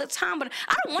all the time, but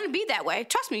I don't want to be that way.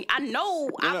 Trust me, I know.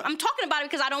 No. I'm talking about it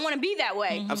because I don't want to be that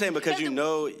way. I'm saying because you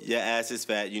know your ass is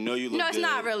fat. You know you look No, it's good.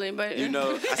 not really, but You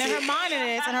know. I In see, her mind it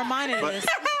is. In her mind it But- is.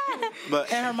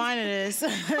 but In her mind it is.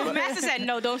 Master said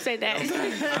no. Don't say that.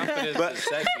 Confidence But- is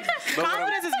sexy. but, what I'm,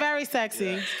 Confidence is very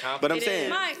sexy. but I'm It saying.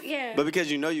 My, yeah. But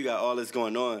because you know you got all this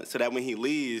going on, so that when he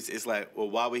leaves, it's like, well,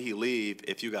 why would he leave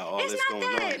if you got all It's this not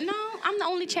going that. on? No, I'm the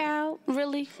only child,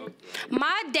 really.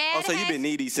 My dad. Oh, so you've has- been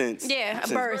needy since? Yeah,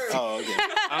 since birth. Oh, okay.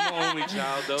 I'm an only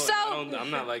child, though. So- and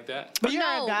I'm not like that. But you're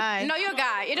no, a guy. No, you're a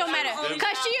guy. It don't matter.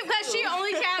 Cause she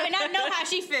only child, and I know how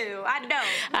she feel. I know.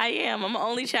 I am. I'm an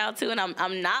only child too, and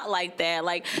I'm not like that.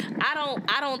 Like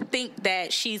I don't think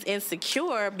that she's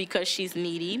insecure because she's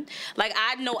needy. Like,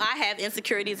 I know I have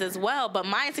insecurities as well, but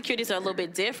my insecurities are a little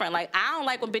bit different. Like, I don't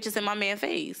like when bitches in my man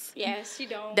face. Yes, you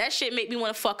don't. That shit make me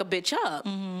want to fuck a bitch up.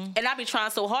 And I be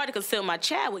trying so hard to conceal my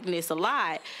Chadwickness a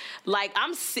lot. Like, I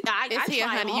here,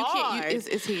 try honey. hard.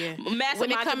 It's here.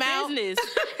 When it come out, business.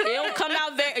 It don't come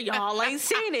out very. Y'all ain't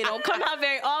seen it. It don't come out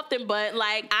very often. But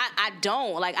like, I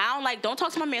don't like. Don't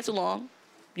talk to my man too long.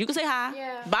 You can say hi.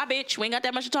 Yeah. Bye, bitch. We ain't got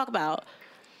that much to talk about.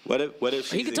 What if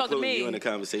she's He can talk to including me. you in the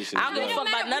conversation? I don't give a fuck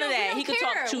about none of that. He can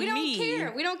talk to we don't me.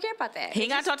 Care. We don't care about that. He ain't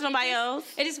got to talk to nobody else.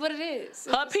 It is what it is.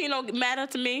 Her opinion don't matter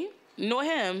to me, nor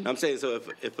him. I'm saying, so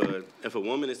if a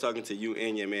woman is talking to you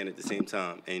and your man at the same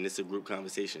time, and it's a group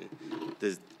conversation,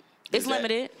 It's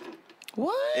limited.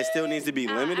 What? It still needs to be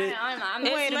limited. I'm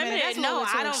It's Wait a minute, limited. that's a No, little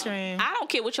too I don't. extreme. I don't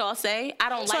care what y'all say. I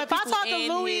don't So like. if I people talk to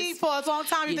in Louis his- for a long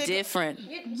time, you you're think? different.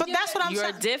 But that's what I'm You're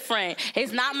saying. different.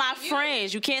 It's not my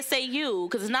friends. You can't say you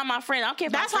because it's not my friend. I don't care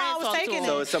if That's my how I friends was talk taking to it. him.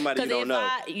 So it's somebody you 'Cause don't know.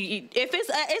 If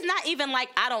it's not even like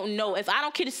I don't know. If I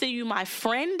don't consider you my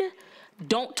friend,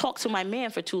 don't talk to my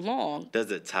man for too long. Does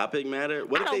the topic matter?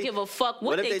 What I don't give a fuck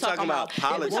what if they talking about If we're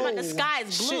politics? talking about the sky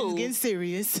is Shit's blue. getting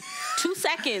serious. 2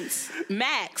 seconds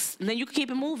max, and then you can keep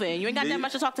it moving. You ain't got that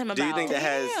much to talk to him about. Do you think that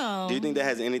Damn.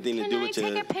 has anything to Can do I with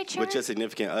take a picture? your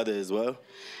significant other as well?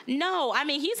 No, I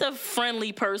mean, he's a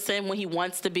friendly person when he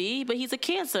wants to be, but he's a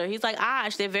Cancer. He's like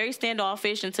Ash. They're very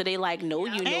standoffish until they like know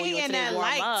you, And he until in they that warm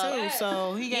light up. too,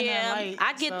 so he getting Yeah, that light.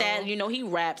 I get so. that. You know, he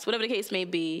raps, whatever the case may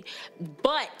be.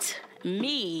 But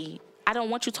me, I don't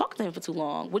want you talking to him for too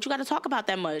long. What you got to talk about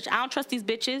that much? I don't trust these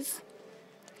bitches.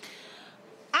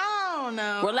 I don't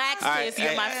know. Relax, All right, sis.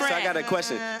 You're my friend. So I got a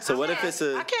question. So what if it's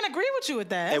I can't agree with you with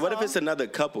that. Hey, what if that's it's another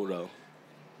couple though?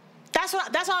 That's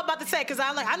what I'm about to say, because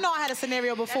I know I had a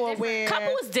scenario before where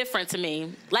Couple is different to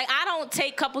me. Like, I don't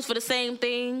take couples for the same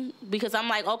thing because I'm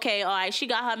like, okay, all right, she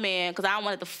got her man because I don't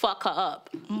want it to fuck her up.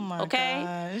 Oh my Okay?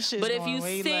 God, this shit's But if going you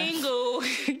way left. single,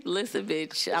 listen,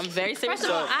 bitch, I'm very serious. First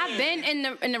of all, I've been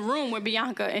in the room with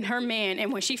Bianca and her man,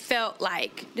 and when she felt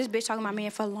like this bitch talking about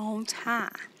man for a long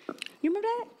time. You remember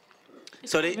that?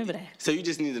 So remember that. So you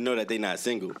just need to know that they're not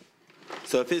single.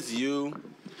 So if it's you,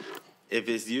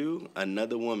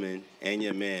 another woman, and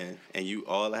your man, and you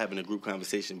all are having a group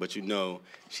conversation, but you know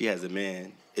she has a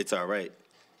man, it's all right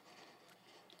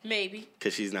Maybe.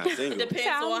 because she's not single. Depends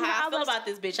on how I feel about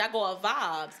this bitch. I go off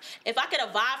vibes. If I get a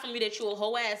vibe from you that you a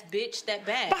whole ass bitch, that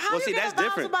bad. But how Well, you see, get that's vibes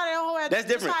different. about it, whole That's just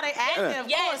different. how they acting, of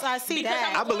course, I see because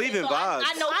that. I'm I believe in so vibes.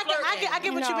 I know I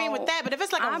get what you mean with that, but if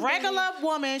it's like a regular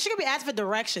woman, she could be asking for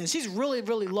directions. She's really,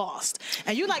 really lost,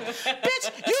 and you like, bitch, you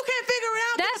can't figure it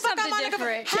out. Get That's the fuck out something my nigga.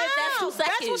 different. How? That's 2 That's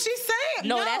what seconds. she's saying.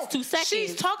 No, that's 2 seconds.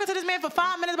 She's talking to this man for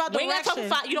 5 minutes about We ain't gotta talk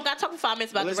directions. for you don't got to talk for 5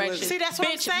 minutes about Listen, directions. listen. See, that's what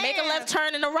I'm bitch, make a saying. left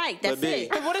turn and a right. That's But big. it.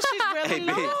 But what if she's really Hey,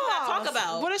 bitch. lost? Talk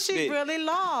about. What if she's Bitch. really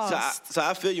lost? So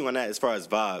I feel you on that as far as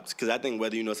vibes, because I think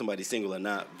whether you know somebody's single or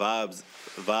not, vibes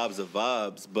are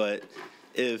vibes. But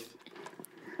if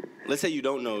let's say you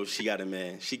don't know she got a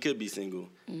man, she could be single,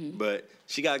 but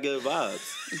she got good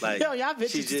vibes. Like Yo, y'all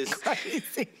bitches she's is just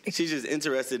crazy. she's just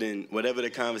interested in whatever the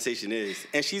conversation is,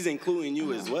 and she's including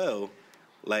you as well.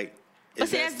 Like, But is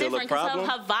see, that that's still a different because problem?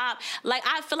 her vibe. Like,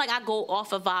 I feel like I go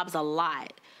off of vibes a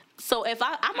lot. So if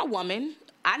I'm a woman,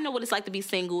 I know what it's like to be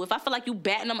single. If I feel like you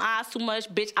batting them eyes too much,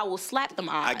 bitch, I will slap them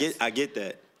eyes. I get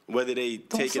that, whether they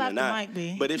take it slap or the not. mic,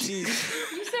 B. But if she's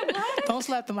You said what? Don't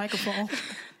slap the microphone.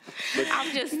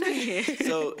 I'm just saying.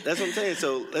 so that's what I'm saying.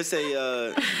 So let's say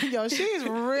Yo, she's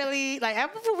really like.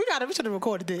 We should have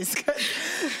recorded this. 'Cause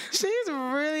she's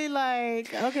really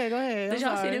like. Okay, go ahead. Did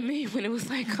y'all see the meme when it was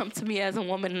like, come to me as a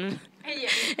woman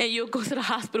and you'll go to the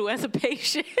hospital as a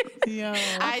patient? Yo,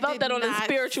 I felt did that on a not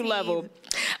spiritual see- level.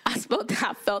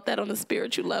 I felt that on a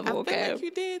spiritual level, I okay? feel like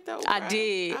you did though. I bro.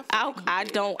 did. feel I like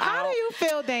you don't. how do you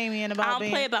feel, Damien, about I don't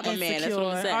being play about my man, insecure? that's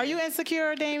what I'm saying. Are you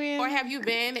insecure, Damien? Or have you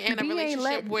been in a B ain't relationship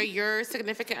let- where your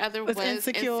significant other Was was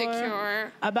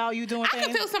insecure? about you doing I things?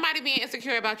 can feel somebody being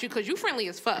insecure about you because you friendly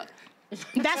as fuck.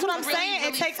 That's what I'm Really, saying.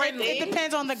 really It takes. friendly. It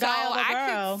depends on the guy or the I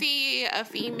girl. could see a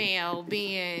female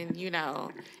being,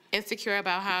 insecure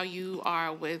about how you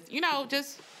are with,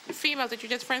 just females that you're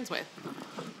just friends with.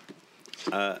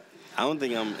 I don't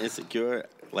think I'm insecure.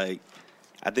 Like,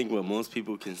 I think what most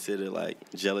people consider like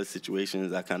jealous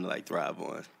situations, I kind of like thrive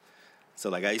on. So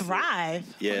like I used Thrive.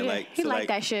 to, yeah, like he so, like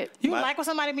that shit. You My- like when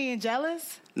somebody being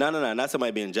jealous? No, not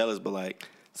somebody being jealous, but like,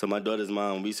 so my daughter's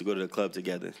mom, we used to go to the club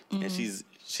together, and she's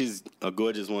a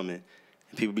gorgeous woman,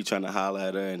 and people be trying to holler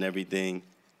at her and everything,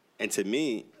 and to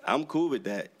me, I'm cool with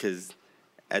that because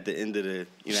at the end of the,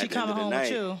 She at the end coming of the home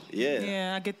night, with you. yeah,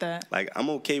 Yeah, I get that. like I'm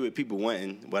okay with people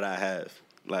wanting what I have.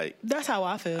 Like That's how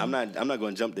I feel. I'm not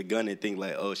going to jump the gun and think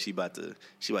like, oh, she about to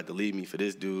leave me for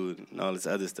this dude and all this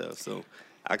other stuff. So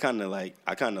I kind of like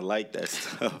that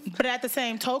stuff. But at the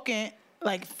same token,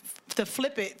 like to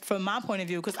flip it from my point of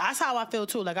view, because that's how I feel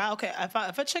too. Like,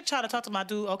 if a chick try to talk to my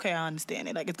dude, okay, I understand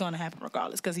it. Like, it's gonna happen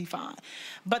regardless, because he fine.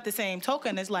 But the same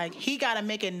token is like he gotta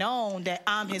make it known that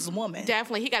I'm his woman.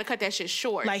 Definitely, he gotta cut that shit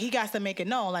short. Like, he got to make it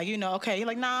known, like, okay, you're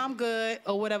like, nah, I'm good,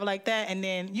 or whatever, like that. And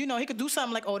then, he could do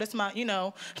something like, oh, that's my,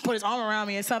 put his arm around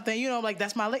me or something, like,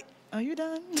 that's my lady. Are you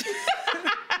done?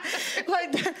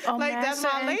 like that's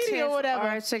my lady or whatever.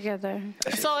 Are together.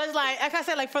 So it's like I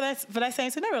said, like for that same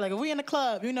scenario, like if we in the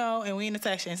club, and we in the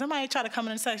section, somebody try to come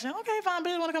in the section, okay, fine,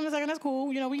 bitch, want to come in the section, that's cool,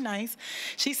 we nice.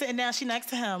 She's sitting down, she next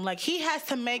to him, like he has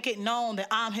to make it known that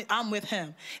I'm with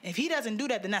him. If he doesn't do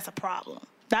that, then that's a problem.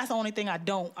 That's the only thing I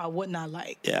would not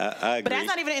like. Yeah, I agree. But that's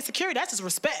not even insecurity. That's just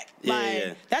respect.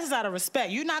 Yeah. That's just out of respect.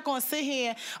 You're not going to sit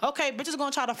here, okay, bitches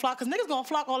going to try to flock, because niggas going to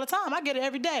flock all the time. I get it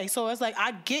every day. So it's like,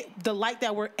 I get the light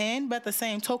that we're in, but at the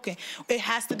same token, it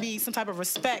has to be some type of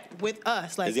respect with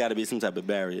us. Like, there's got to be some type of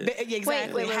barrier.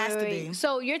 Exactly. It has to be.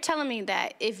 So you're telling me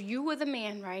that if you were the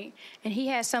man, right, and he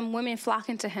has some women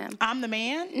flocking to him. I'm the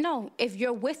man? No, if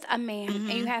you're with a man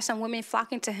and you have some women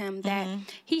flocking to him, that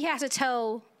he has to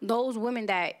tell those women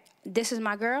that this is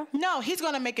my girl? No, he's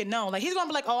gonna make it known. Like, he's gonna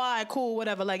be like, oh, all right, cool,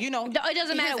 whatever. Like, It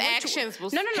doesn't matter. His actions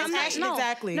will. No.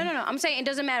 Exactly. No. I'm saying it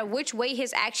doesn't matter which way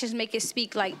his actions make it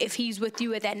speak. Like, if he's with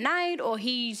you at that night or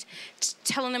he's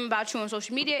telling them about you on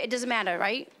social media, it doesn't matter,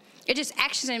 right? It's just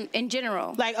actions in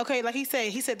general. Like, okay, like he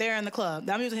said they're in the club.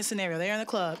 I'm using his scenario. They're in the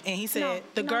club, and he said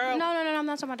girl. No, I'm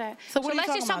not talking about that. So what are you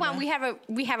let's just talk about then?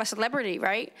 we have a celebrity,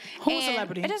 right? Who's a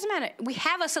celebrity? It doesn't matter. We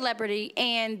have a celebrity,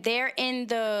 and they're in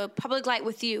the public light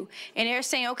with you, and they're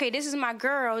saying, okay, this is my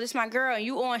girl, and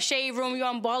you on Shade Room, you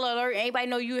on Baller Alert, and everybody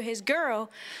know you his girl.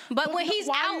 But when he's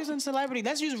why out, are you using celebrity?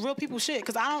 Let's use real people shit,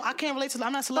 because I can't relate to.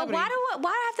 I'm not a celebrity. But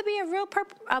why have to be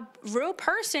a real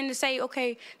person to say,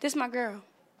 okay, this is my girl?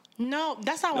 No,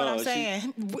 that's not what I'm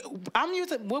saying. I'm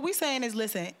using what we saying is,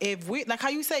 listen, if we like how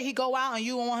you say he go out and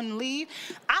you don't want him to leave,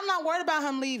 I'm not worried about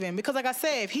him leaving, because like I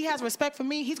said, if he has respect for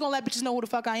me, he's gonna let bitches know who the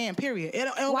fuck I am. Period.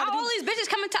 Why all these bitches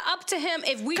coming up to him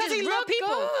if we just he real look people?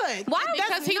 good. Why?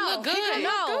 Because he look good.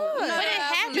 No, but it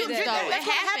happens though. It's gonna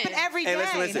happen every day.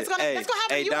 Listen. It's gonna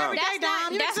happen to you every day,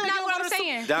 Dom. That's not what I'm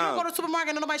saying. You don't go to the supermarket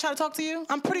and nobody try to talk to you.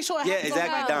 I'm pretty sure it happens. Yeah,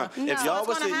 exactly, Dom. If y'all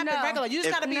was gonna happen regular, you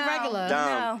just gotta be regular.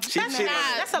 Dom,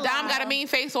 That's a lie. Dom got a mean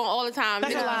face on all the time.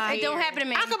 That's a lie. It don't happen to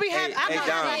me. I could be I got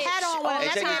a hat on all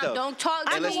the time. Don't talk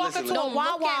to I me. can walk into a Don't look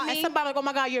Wawa at and me. somebody like, oh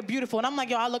my God, you're beautiful. And I'm like,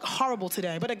 yo, I look horrible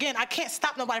today. But again, I can't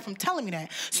stop nobody from telling me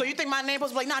that. So you think my name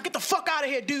was like, nah, get the fuck out of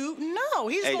here, dude. No,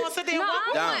 he's going to sit there and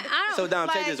walk Dom, so Dom,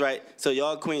 like, take this, right? So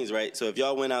y'all queens, right? So if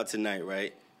y'all went out tonight,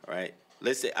 right?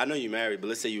 Let's say, I know you married, but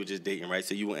let's say you were just dating, right?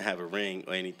 So you wouldn't have a ring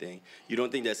or anything. You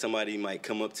don't think that somebody might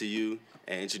come up to you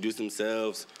and introduce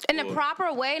themselves in a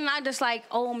proper way, not just like,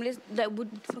 oh, what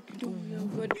the fuck you doing?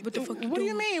 What the fuck you doing? What do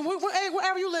you mean?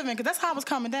 Wherever you living, because that's how it's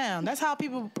coming down. That's how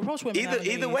people approach women.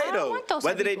 Either way, though,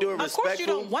 whether they do it respectful. Of course you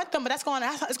don't want them, but it's going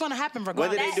to happen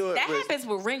regardless. Whether they do it, that happens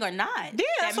with ring or not. Yeah,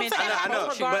 that's what I'm saying. I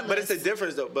know. But it's a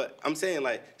difference, though. But I'm saying,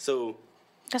 like, so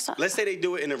let's say they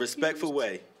do it in a respectful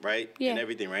way, right? Yeah. And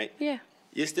everything, right? Yeah.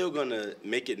 You're still gonna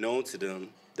make it known to them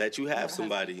that you have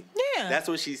somebody. Yeah. That's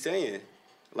what she's saying.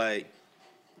 Like.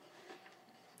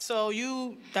 So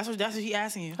that's what he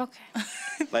asking you. Okay.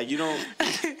 Like, you don't.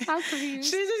 I'm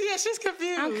confused. She's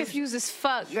confused. I'm confused as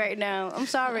fuck right now. I'm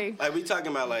sorry. Like, we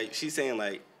talking about, like, she's saying,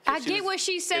 like. I get what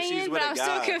she's saying, but I'm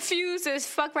still confused as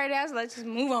fuck right now. So let's just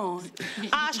move on.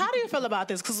 Ash, how do you feel about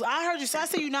this? Because I heard you. I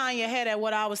see you nodding your head at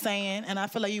what I was saying, and I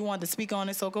feel like you wanted to speak on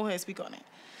it. So go ahead, speak on it.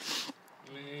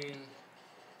 I mean,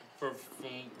 from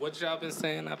what y'all been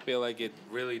saying, I feel like it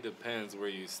really depends where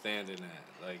you're standing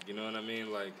at. Like, you know what I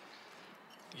mean? Like,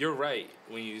 you're right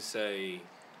when you say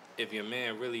if your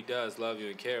man really does love you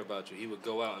and care about you, he would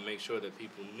go out and make sure that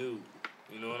people knew.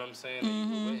 You know what I'm saying? That you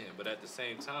were with him. But at the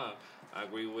same time, I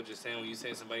agree with what you're saying when you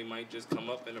say somebody might just come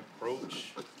up and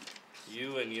approach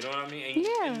you, and you know what I mean?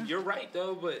 And you're right,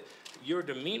 though, but your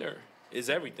demeanor is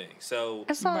everything. So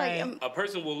It's not like, a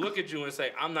person will look at you and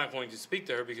say, I'm not going to speak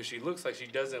to her because she looks like she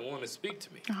doesn't want to speak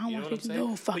to me. I you know want what I'm to saying?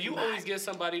 know But you always get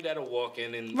somebody that'll walk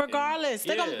in and regardless,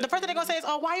 the the first thing they're gonna say is,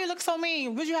 "Oh, why you look so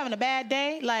mean? Was you having a bad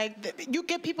day?" Like, you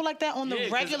get people like that on the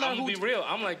regular. I'm gonna be real.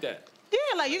 I'm like that.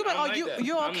 Yeah, like you can be like, I'm "Oh, like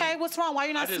you okay? What's wrong? Why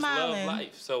you not I just smiling?" love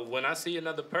life. So when I see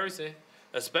another person,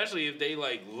 especially if they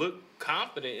like look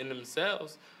confident in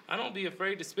themselves, I don't be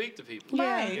afraid to speak to people.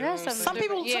 Right. You know what I'm Some saying?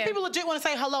 people legit want to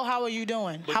say hello. How are you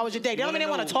doing? But How was your day? They don't mean they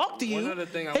want to talk to you. One other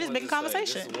thing I They just wanted make a to say,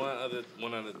 conversation. this is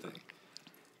one other thing.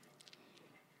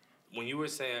 when you were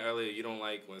saying earlier, you don't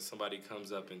like when somebody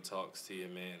comes up and talks to your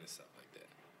man and stuff like that.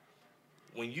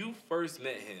 When you first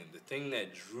met him, the thing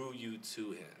that drew you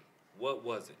to him, what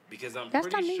was it? Because I'm That's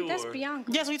pretty not me. sure. That's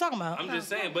Bianca. Yes, what are you talking about? I'm just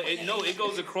saying, but it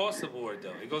goes across the board,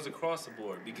 though. It goes across the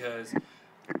board because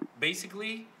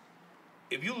basically,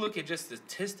 if you look at just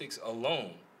statistics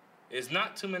alone, there's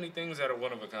not too many things that are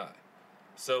one of a kind.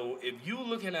 So if you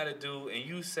looking at a dude and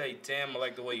you say, damn, I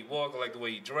like the way he walk, I like the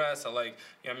way he dress, I like,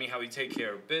 you know what I mean, how he take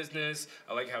care of business,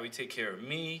 I like how he take care of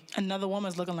me. Another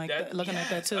woman's looking like that, like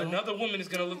that too. Another woman is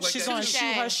gonna look like She's that. gonna too.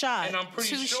 shoot her shot. And I'm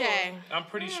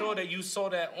pretty sure that you saw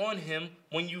that on him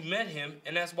when you met him,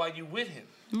 and that's why you with him.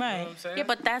 Right. You know what I'm saying? Yeah,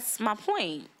 but that's my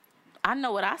point. I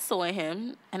know what I saw in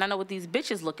him, and I know what these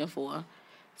bitches looking for.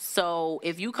 So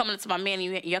if you coming to my man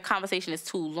and your conversation is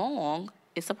too long,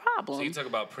 it's a problem. So you talk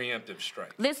about preemptive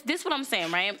strike. This what I'm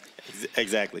saying, right?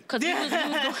 Exactly. Because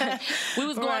we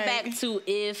was going Right. back to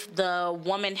if the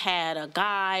woman had a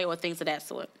guy or things of that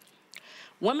sort.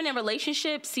 Women in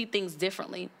relationships see things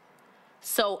differently.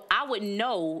 So I would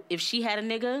know if she had a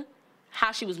nigga,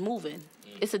 how she was moving.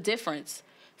 It's a difference.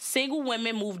 Single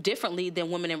women move differently than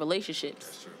women in relationships.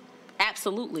 That's true.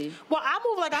 Absolutely. Well, I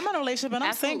move like I'm in a relationship and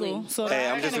I'm Absolutely. single. So Hey,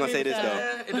 I I'm just can gonna say agree this with though.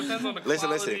 that. It depends on the Listen,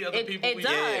 quality listen. of the people It we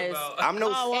does. care about. I'm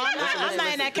no. Oh, well, I'm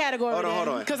not in that category. Hold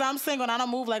on. Because I'm single and I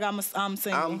don't move like I'm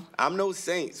single. I'm no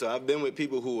saint, so I've been with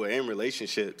people who are in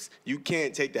relationships. You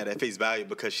can't take that at face value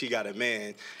because she got a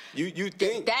man. You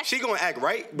think That's- she gonna act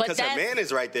right but because her that's- man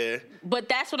is right there. But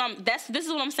this is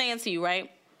what I'm saying to you, right?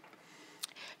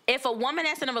 If a woman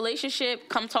that's in a relationship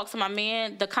come talk to my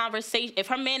man, the conversation, if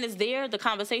her man is there, the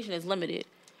conversation is limited.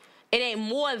 It ain't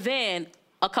more than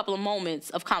a couple of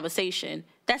moments of conversation.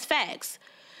 That's facts.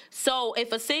 So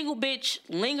if a single bitch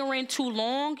lingering too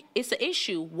long, it's an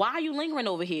issue. Why are you lingering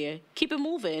over here? Keep it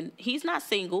moving. He's not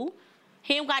single.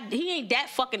 He ain't that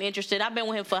fucking interested. I've been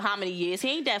with him for how many years? He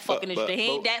ain't that fucking interested. He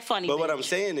ain't that funny. But what bitch. I'm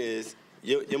saying is,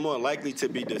 you're more likely to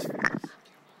be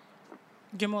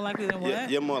You're more likely than what?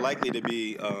 you're more likely to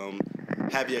be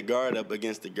have your guard up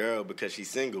against the girl because she's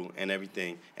single and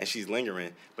everything, and she's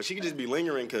lingering. But she could just be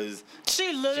lingering because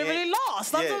She literally She-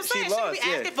 lost. That's yeah, what I'm she saying. She lost, could be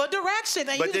asking yeah. for directions,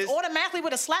 and But you this- just automatically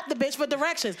would have slapped the bitch for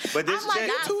directions. But this I'm like, chick-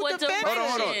 you Not too for defensive.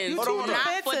 directions. Hold on. Not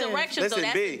for defensive. directions, though. listen,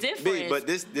 That's the difference.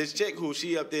 but this chick who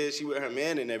she up there, she with her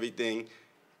man and everything,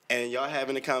 and y'all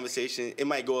having a conversation. It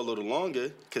might go a little longer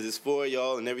because it's for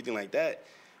y'all and everything like that.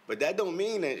 But that don't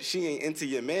mean that she ain't into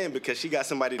your man because she got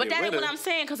somebody But there that with ain't her. what I'm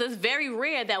saying, because it's very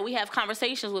rare that we have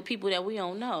conversations with people that we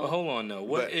don't know. But hold on, though.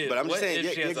 What But I'm just what saying,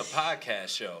 if she yeah, has a podcast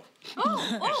show?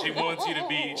 And she wants you to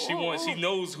be. She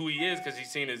knows who he is because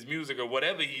she's seen his music or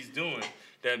whatever he's doing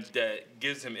that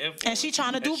gives him influence. And she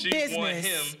trying to do she business. Want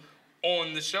him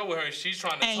on the show with her. She's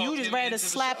trying to. And talk you just him ready to into the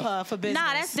slap show. her for business.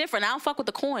 Nah, that's different. I don't fuck with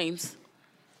the coins.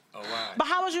 Oh wow. But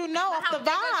how would you know off the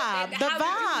vibe? The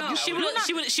vibe. She you're not-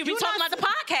 would be you're talking not- about the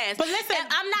podcast. But listen- if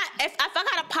I'm not. If I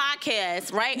got a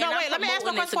podcast, right? No, and wait, I'm let me ask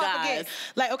my promoting it question to before I forget. guys.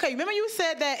 Like, okay, remember you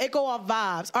said that it go off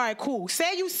vibes. All right, cool.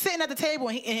 Say you sitting at the table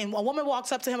and a woman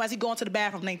walks up to him as he going to the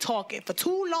bathroom and they talking for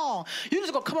too long. You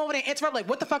just gonna come over there and interrupt, like,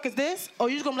 what the fuck is this? Or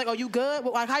you just gonna be like, oh, you good?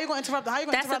 Like, how you gonna interrupt? How you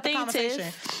gonna That's the interrupt the thing, conversation?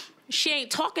 Tiff. She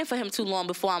ain't talking for him too long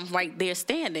before I'm right there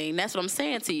standing. That's what I'm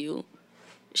saying to you.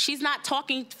 She's not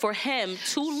talking for him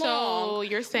too long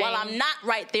you're saying- while I'm not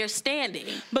right there standing.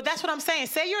 But that's what I'm saying.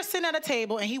 Say you're sitting at a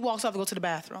table and he walks off to go to the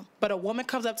bathroom, but a woman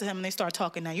comes up to him and they start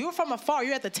talking. Now you're from afar.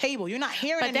 You're at the table. You're not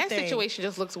hearing But anything. that situation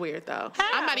just looks weird, though. How?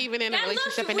 I'm not even in a That looks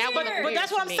relationship, and that would look weird. weird. But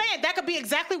that's what to I'm me. saying. That could be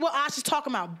exactly what Ash is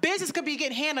talking about. Business could be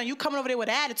getting handled. You coming over there with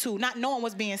attitude, not knowing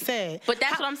what's being said. But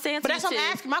that's what I'm saying to But that's you, what I'm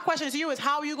Tiff. asking. My question to you is,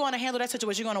 how are you going to handle that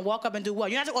situation? You're going to walk up and do what?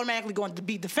 You're not just automatically going to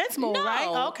be defense mode, No. right?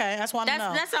 Oh, okay, that's what I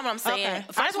know. That's not what I'm saying. Okay.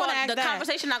 First I just of want all, to ask the that.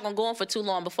 conversation not gonna go on for too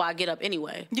long before I get up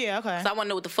anyway. Yeah, okay. So I want to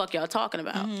know what the fuck y'all talking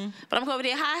about. But I'm going over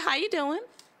there. Hi, how you doing?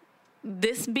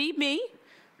 This be me.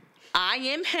 I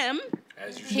am him.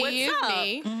 As you He should. What's is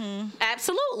up? me.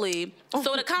 Absolutely.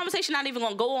 So the conversation not even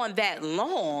gonna go on that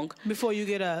long. Before you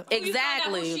get up.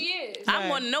 Exactly. who she is. I Right.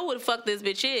 want to know who the fuck this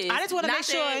bitch is. I just wanna Not make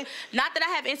sure- that- Not that I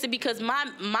have instant, because my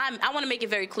I want to make it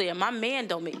very clear. My man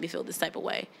don't make me feel this type of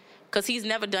way, because he's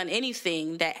never done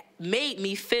anything that made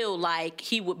me feel like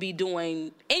he would be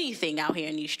doing anything out here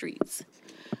in these streets.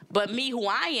 But me, who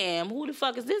I am, who the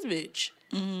fuck is this bitch?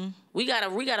 We gotta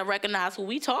recognize who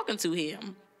we talking to here.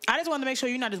 I just wanted to make sure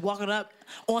you're not just walking up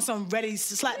on some ready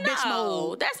slap bitch No,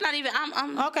 mode. that's not even.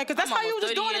 I'm Okay, because that's how you was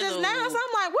just doing it just now. So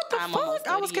I'm like, what the fuck?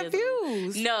 I was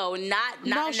confused. No, not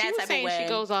No, in she that was type saying of way. she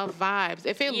goes off vibes.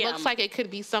 If it Yeah. looks like it could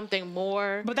be something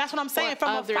more, But that's what I'm saying. Or From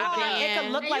other afar, than- it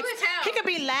could look And like you can tell. he could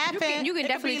be laughing. You can It could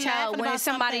definitely be tell laughing when about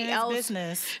somebody something in his else-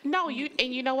 business. no,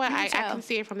 you know what? I tell. can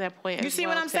see it from that point. You as see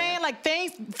well, what I'm too. saying? Like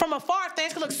things from afar,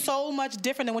 things can look so much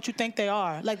different than what you think they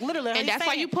are. Like literally, And he's that's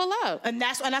why saying- you pull up. And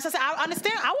that's what I said. I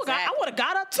understand. I would have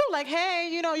got up too. Like, hey,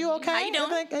 you okay? How you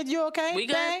doing? Everything- You okay? We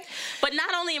good. Bang? But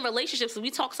not only in relationships, we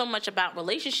talk so much about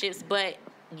relationships, but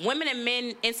women and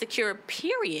men insecure,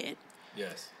 period.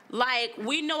 Yes. Like,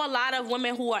 we know a lot of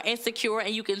women who are insecure,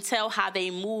 and you can tell how they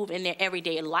move in their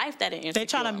everyday life that are insecure. They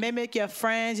trying to mimic your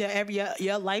friends,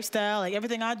 your lifestyle, like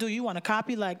everything I do. You want to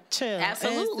copy? Like, chill.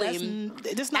 Absolutely.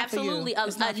 It's not Absolutely. for you.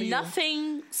 It's not for you.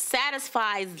 Nothing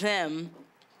satisfies them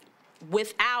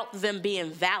without them being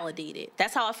validated.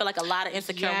 That's how I feel like a lot of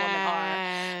insecure women are.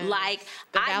 Yes. Like,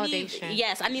 The I need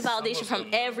validation. validation Some from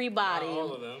of them, everybody. Not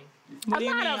all of them. What do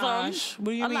you a lot mean, of them. Ash? What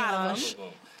do you A mean, lot of them. Ash? Boom.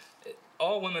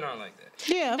 All women aren't like that.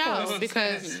 Yeah, of No, course.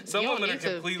 because Some you don't women are need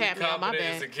to completely pat me on my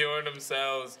confident and back. secure in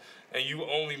themselves, and you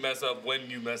only mess up when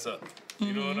you mess up.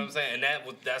 You know what I'm saying?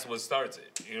 And that's what starts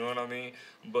it. You know what I mean?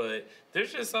 But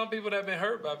there's just some people that have been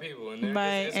hurt by people, and they're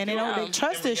Right, just and they insecure. don't get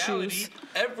trust In reality, issues.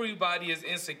 Everybody is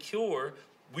insecure.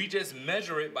 We just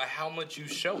measure it by how much you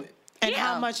show it. And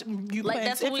Yeah. how much you Like, put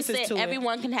that's what we emphasis said. to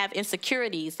Everyone can have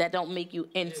insecurities that don't make you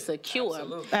insecure.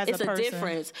 absolutely. As a It's a person.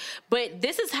 difference. But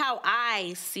this is how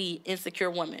I see insecure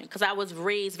women, because I was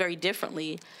raised very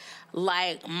differently.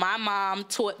 Like, my mom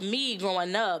taught me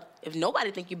growing up, if nobody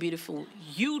think you're beautiful,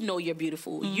 you know you're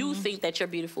beautiful. You think that you're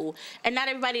beautiful. And not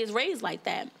everybody is raised like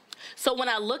that. So when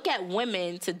I look at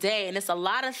women today, and it's a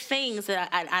lot of things that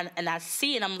I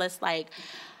see, and I'm just like,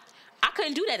 I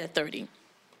couldn't do that at 30.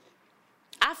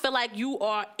 I feel like you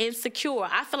are insecure.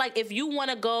 I feel like if you want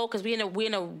to go, because we're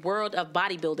in a world of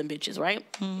bodybuilding bitches, right?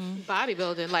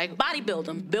 Bodybuilding, like Bodybuild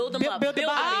them, build them up, Build the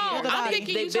body, them. build the I'm body.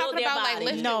 thinking They you build talking their about like body.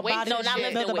 lifting No, weights. body, No, not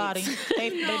build lifting the body. weights. They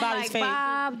body's Like fake.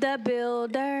 Bob the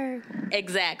Builder.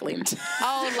 Exactly.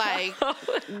 Oh,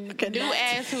 like new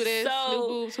ass who this, So- new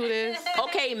boobs who this.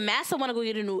 Okay, Massa want to go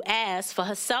get a new ass for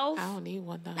herself. I don't need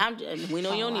one though. We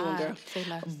know you don't need one, girl. Say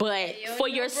less. But for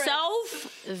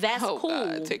yourself, that's Oh, cool.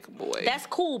 God, take 'em away. That's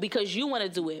cool because you want to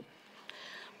do it.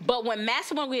 But when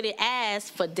Massa want to get an ass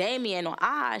for Damien or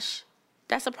Ash,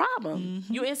 that's a problem.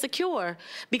 You're insecure.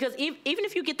 Because even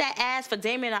if you get that ass for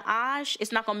Damien or Ash,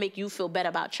 it's not going to make you feel better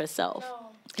about yourself.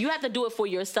 You have to do it for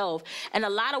yourself. And a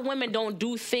lot of women don't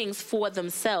do things for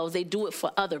themselves. They do it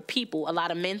for other people. A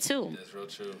lot of men, too. That's real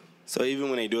true. So even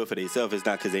when they do it for themselves, it's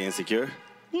not because they're insecure.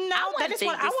 No, wouldn't I just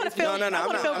think want. I this want is- to feel. No, no, I I'm want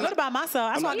to not- feel I'm good not- about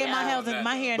myself. That's why I get my Yeah. nails,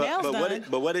 my hair and nails done.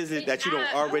 But what is it that you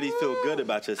don't already feel good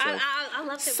about yourself? I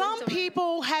love to Some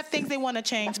people have things they want to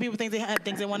change. People think they have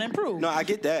things they want to improve. No, I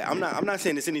get that. I'm not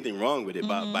saying there's anything wrong with it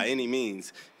by any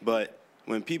means. But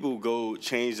when people go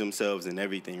change themselves and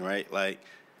everything, right? Like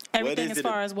Everything what is as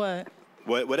far as what?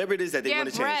 whatever it is that they Their want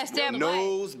to change, breast, their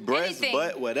nose, butt, breast, anything.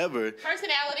 butt, whatever.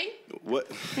 Personality. What?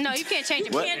 No, you can't change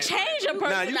your What? You can't change your Nah,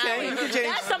 personality. you can. You can change.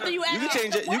 That's something you You have can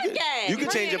change it. to work at. You can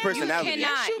change your personality. You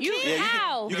cannot. You Yeah,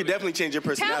 how? you can definitely change your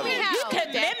personality. how. You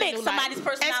can mimic somebody's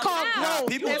personality. It's called Nah, growth.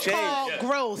 people It's change. called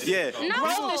growth. Yeah.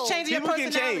 Growth is changing your People can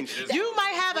personality. change. You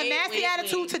might have a Wait, nasty wait,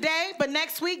 attitude wait. today, but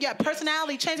next week your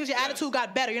personality changes. Your attitude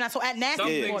got better. You're not so nasty Some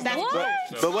anymore. things That's don't growth.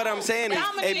 change. But what I'm saying is,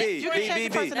 Dominic, hey, you can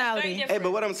change your personality. Hey,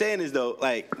 but what I'm saying is though,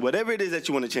 like whatever it is that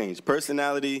you want to change,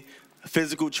 personality,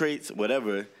 physical traits,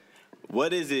 whatever,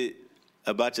 what is it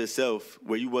about yourself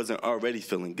where you wasn't already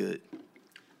feeling good?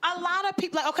 A lot of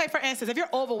people, like, okay, for instance, if you're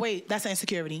overweight, that's an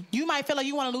insecurity. You might feel like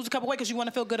you want to lose a couple weight because you want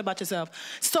to feel good about yourself.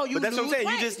 So you But that's what I'm lose saying.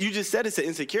 weight. You just said it's an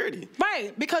insecurity.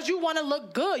 Right, because you want to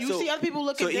look good. You So- see other people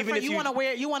looking so even different. if You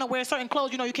you- want to wear certain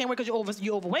clothes. You know you can't wear because you're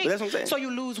overweight. But that's what I'm saying. So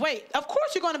you lose weight. Of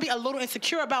course, you're going to be a little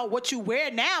insecure about what you wear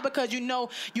now because you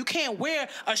know you can't wear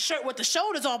a shirt with the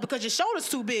shoulders on because your shoulders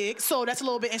too big. So that's a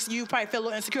little bit. You probably feel a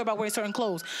little insecure about wearing certain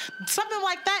clothes. Something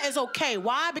like that is okay.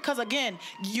 Why? Because again,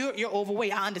 you're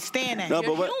overweight. I understand that. No, You're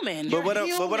but what, human. But what,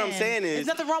 You're but what I'm human. saying is, There's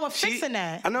nothing wrong with she- fixing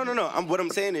that. No. What I'm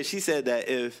saying is, she said that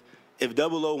if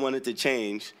Double O wanted to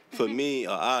change for me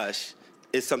or Ash,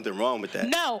 it's something wrong with that.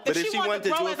 No, but if if she she wanted wanted to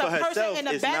to grow do it as a for person herself, in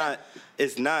a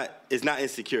it's not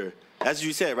insecure. That's what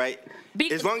you said, right?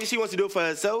 Be- As long as she wants to do it for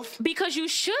herself. Because you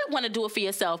should want to do it for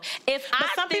yourself. If But I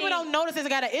some people think- don't notice they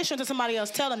got an issue until somebody else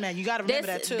tell them that. You got to remember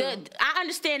that too. I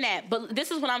understand that, but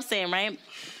this is what I'm saying, right?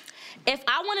 if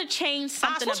I want to change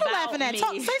something what you about laughing at?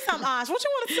 me, Say something, Ash. What you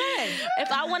want to say?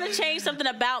 if I want to change something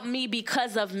about me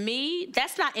because of me,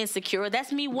 that's not insecure.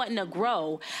 That's me wanting to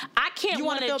grow. I can't You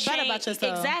want wanna to feel better change. about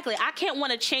yourself. Exactly. I can't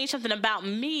want to change something about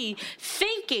me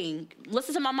thinking,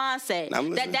 listen to my mindset,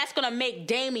 that's going to make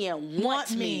Damien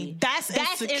want me. That's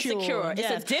insecure.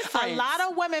 Yes. It's a difference. A lot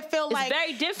of women feel It's like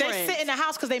very different. they sit in the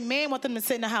house because their man want them to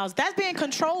sit in the house. That's being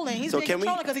controlling. He's being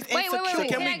controlling because he's insecure. So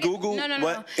can we Google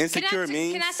what insecure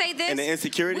means? Can I say this? And the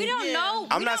insecurity? We don't know.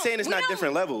 I'm not saying it's not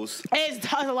different levels. It's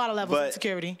a lot of levels of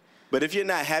insecurity. But if you're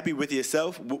not happy with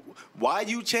yourself, why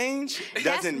you change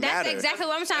doesn't matter. That's exactly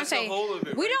what I'm trying to say.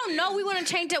 We don't know. We want to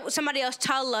change it. Somebody else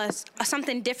tell us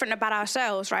something different about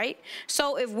ourselves, right?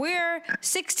 So if we're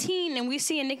 16 and we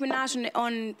see a Nicki Minaj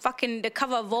on fucking the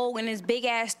cover of Vogue and his big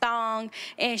ass thong,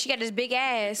 and she got this big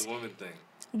ass. The woman thing.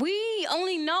 We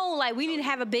only know, like, we need to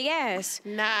have a big ass.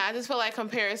 Nah, I just feel like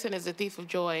comparison is a thief of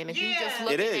joy. And if you just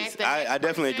look It is. I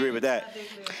definitely agree with that.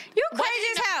 You crazy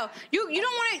as hell. You don't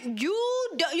want to.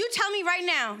 You tell me right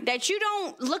now that you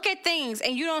don't look at things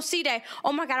and you don't see that.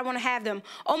 Oh my God, I want to have them.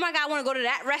 Oh my God, I want to go to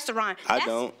that restaurant. I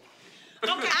don't.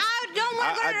 Okay. I don't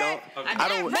want to go to that. I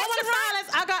don't.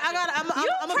 Restaurant.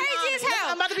 I'm crazy as hell.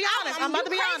 I'm about to be honest. I'm about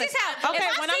to be honest. Okay,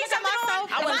 when I look at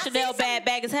myself, I want a Chanel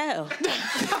bag as hell.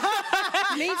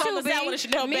 Me too, I want a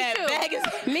Chanel bag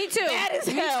as Me too. bad as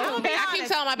hell. I keep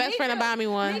telling my best friend to buy me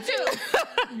one. Me too.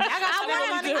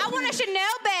 I want a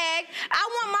Chanel bag. I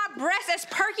want my breasts as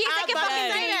perky as they can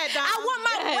fucking be. I want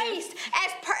my waist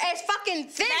as fucking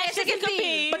thin as it can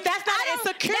be. But that's not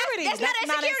insecurity. That's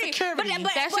not insecurity.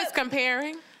 That's just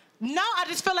comparing. No, I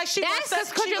just feel like she wants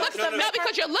That's because you're looking. No,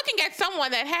 because you're looking at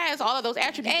someone that has all of those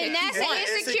attributes. And that's an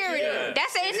insecurity.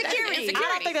 That's an insecurity. I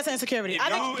don't think that's insecurity.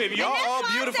 If Y'all all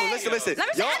beautiful. Listen. Let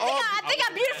me say, I think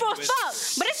I'm beautiful as fuck.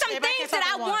 But it's some Everybody things can that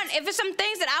I talk at want. If it's some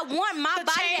things that I want my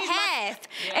body to have,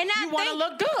 and I You want to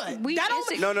look good. we No.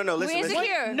 Listen. We're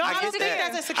insecure. No, I I don't get think that.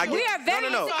 that's insecure. We are very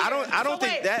No. I don't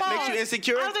think that makes you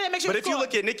insecure. I don't think that makes you But if you insecure.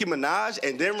 look at Nicki Minaj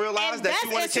and then realize And that that's you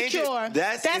want to change insecure. it,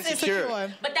 that's insecure.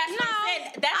 But that's what I'm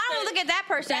saying. That's I don't look at that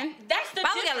person. That's the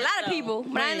But I look at a lot of difference, people,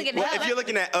 but I ain't looking Well, at if you're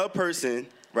looking at a person,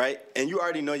 right, and you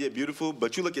already know you're beautiful,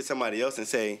 but you look at somebody else and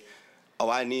say, "Oh,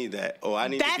 I need that," or "I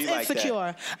need That's to be like insecure.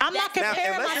 that." I'm not Now,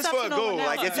 comparing unless it's myself for a to no goal, one else.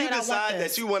 like if you Saying I want decide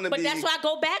this. that you want to But be, that's why I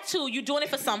go back to you doing it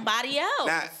for somebody else.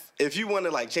 now, if you want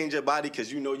to like change your body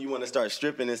because you know you want to start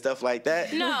stripping and stuff like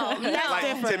that, No.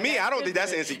 like to me, I don't think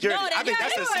that's an insecurity. No, I think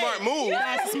that's a smart move.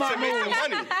 That's a smart to make move.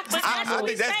 some money. I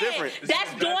think that's different.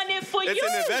 That's doing it for It's you.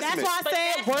 an investment. That's why I But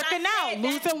said that's what working I out, said.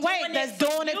 losing weight. That's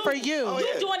doing it for you. Oh, You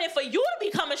yeah. doing it for you to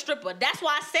become a stripper. That's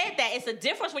why I said that. It's a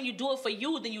difference when you do it for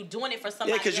you than you doing it for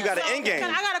somebody Yeah, because you got an end game.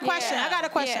 I got a question. Yeah. I got a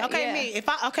question. Yeah, Okay, yeah. me. If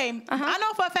I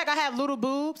know for a fact I have little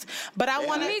boobs, but I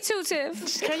want to. Me too,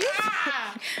 Tiff. Can you?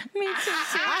 Me too,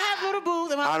 Tiff. I have little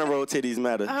boobs. And my, Honor roll titties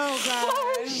matter. oh God.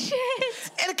 Oh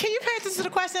shit. And can you pay attention to the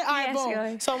question? All right, Yes, boom. go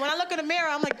ahead. So when I look in the mirror,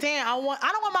 I'm like, damn, I don't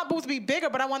want my boobs to be bigger,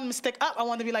 but I want them to stick up. I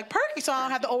want them to be like perky, so I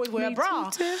don't have to always wear a bra.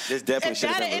 This definitely Is should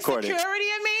have that been an recorded. insecurity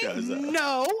in me?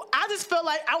 No. I just feel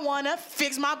like I want to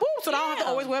fix my boobs so that I don't have to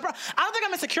always wear a bra. I don't think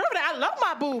I'm insecure with it. I love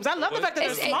my boobs. I love the fact that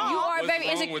they're You small. are What's very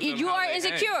wrong with insecure. them, You how are they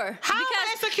insecure. How am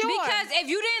I insecure? Because if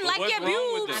you didn't like what's your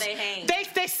wrong with boobs, them? They hang.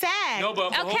 They sag. No,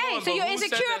 but hold okay, on, so but you're who said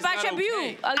insecure that's about not your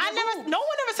okay? boobs. No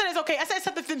one ever said it's okay. I said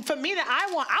something for me that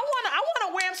I want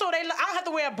to wear them so I don't have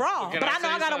to wear a bra. Can But I I know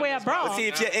say I gotta wear a something? bra. But see,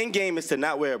 if your end game is to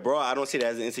not wear a bra, I don't see that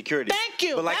as an insecurity. Thank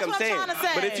you. But like That's I'm what I'm saying, trying to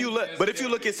say. but if you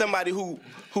look at somebody who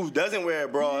doesn't wear a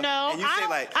bra, No, and you I say don't-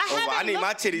 like, I oh, well, I haven't need my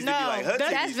looked- titties to be No, like her titties.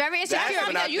 That's very insecure.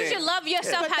 when I You think- should love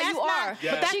yourself But how you that's not- are.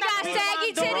 but that's She not got what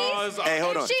saggy bras are. titties. Hey,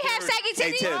 hold on. She has saggy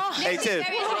Hey, titties. Tiff. Hey, She's Tiff.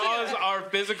 very insecure. Bras are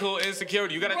physical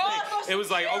insecurity. You gotta think. It was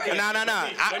like, okay, Nah.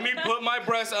 let me put my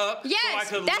breasts up. Yes, so I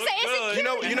could that's look an good.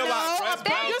 insecurity. You know why? Breast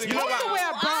You're bouncing. You know supposed to why? wear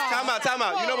a bra. Time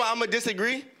out. You know why I'm gonna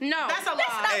disagree? No. That's a lie.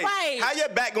 Hey, right. how your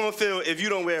back gonna feel if you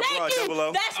don't wear a bra, Thank you. Double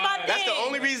O? That's my thing. That's the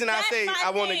only reason I say I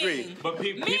won't agree. But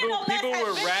Me and people Olaf were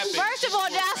have rapping. First of all,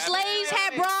 did our slaves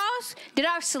have bras? Did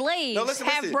our slaves No, listen.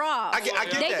 have bras? I get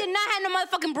They that. did not have no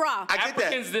motherfucking bra. I get that.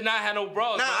 Africans did not have no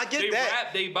bras. Nah, but I get they that.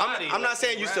 Rap their body. I'm not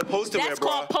saying you're supposed to wear a That's bra.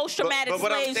 called post-traumatic but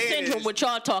what I'm slave saying syndrome, is, what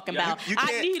y'all talking about. you I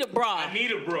can't- need a bra. I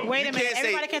need a bro. Wait a You minute. can't say-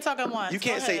 Everybody can't talk at once. You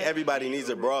can't Go say ahead. everybody needs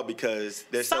a bra because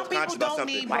they're Some self-conscious people about don't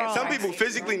something. need bras. Some people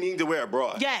physically need to wear a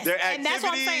bra. Yes, Their and that's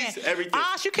what I'm activities, saying. everything.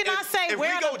 Ash, you cannot say if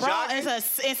wearing we go a bra jogging, is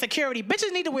an insecurity.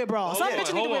 Bitches need to wear bras. Some yeah.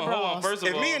 bitches need to wear Hold on. bras. First of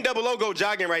if all, me and Double O go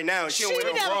jogging right now and she don't She wear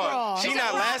no need to have a bra, bra. she It's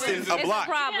not a lasting difference a Here's the block.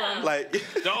 problem. Like,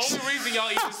 The only reason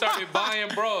y'all even started buying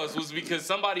bras was because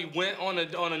somebody went on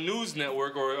a news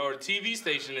network or a TV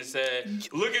station and said,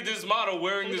 "Look at this model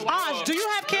wearing this bra." Do you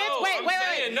have kids? No,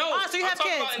 Wait. No, So you have I'm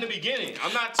talking kids. about in the beginning.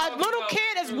 I'm not A talking little about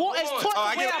kid is taught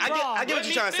I to wear a bra. get what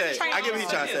you're trying to say. I get what you're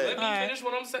trying to say. Let me finish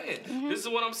what I'm saying. This is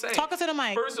what I'm saying. Talk us to the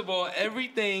mic. First of all,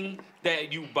 everything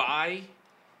that you buy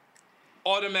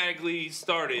automatically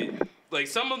started. Like,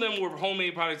 some of them were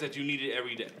homemade products that you needed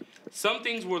every day. Some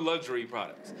things were luxury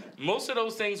products. Most of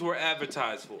those things were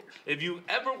advertised for. If you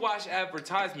ever watch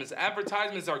advertisements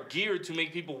are geared to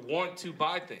make people want to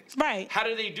buy things. Right. How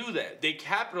do they do that? They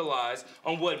capitalize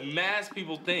on what mass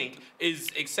people think is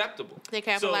acceptable. They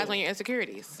capitalize So- on your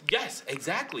insecurities. Yes,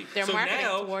 exactly. They're so marketing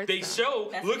now towards they them. show,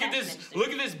 That's look at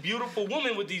fashion this beautiful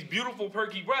woman with these beautiful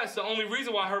perky breasts. The only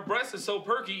reason why her breasts are so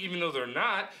perky, even though they're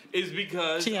not, is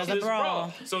because She of has a this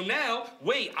bra. So now,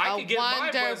 wait, I A could get my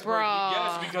Wonder breasts bra. perky,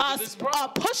 yes, because of this bra. A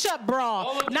push-up bra,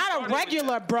 All of it not started a with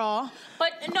regular that. bra.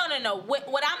 But no.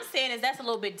 What I'm saying is that's a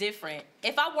little bit different.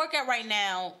 If I work out right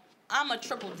now, I'm a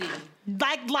triple D.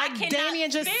 Like Cannot Damien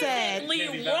just said, physically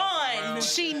Can't be bouncing run around.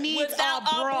 she needs without a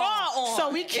bra. on. So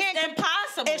we can't. It's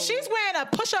impossible. If she's wearing a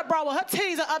push-up bra with her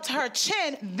titties are up to her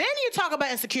chin, then you talk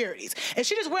about insecurities. If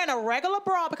she's just wearing a regular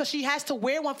bra because she has to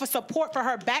wear one for support for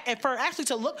her back and for actually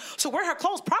to wear her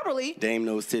clothes properly, Dame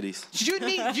knows titties. you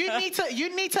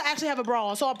need to actually have a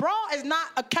bra. So a bra is not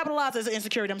a capitalized as an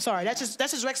insecurity. I'm sorry. That's just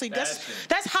actually Fashion.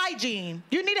 that's hygiene.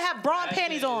 You need to have bra and Fashion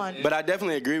panties is- on. But I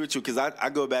definitely agree with you because I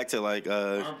go back to like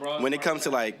bras when it are comes to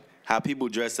like how people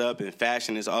dress up and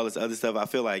fashion and all this other stuff. I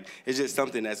feel like it's just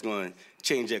something that's going to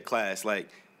change your class. Like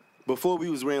before, we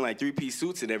was wearing like 3-piece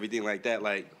suits and everything like that.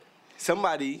 Like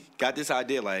somebody got this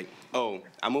idea like, oh,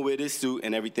 I'm gonna wear this suit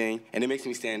and everything, and it makes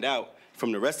me stand out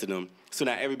from the rest of them. So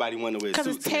now everybody want to wear suits.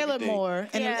 Because it's and tailored everything. more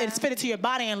and Yeah. it's fitted to your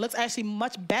body and looks actually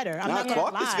much better. I'm Nah, not gonna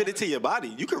cloth is lie. fitted to your body.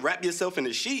 You can wrap yourself in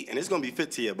a sheet and it's gonna be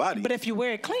fit to your body. But if you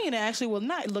wear it clean, it actually will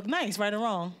not look nice, right or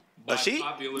wrong. A sheet?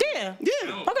 Yeah.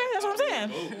 Yeah. Okay, that's what I'm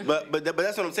saying. But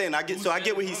that's what I'm saying. I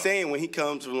get what he's saying when he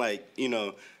comes from like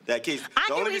that case. I The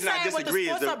get only what he's reason I saying with the disagree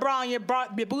is sports up bra and your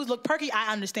boobs look perky.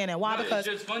 I understand that. Why? No, Because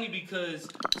it's just funny because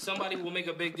somebody will make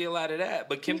a big deal out of that,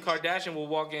 but Kim Kardashian will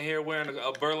walk in here wearing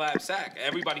a burlap sack.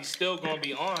 Everybody's still gonna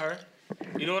be on her.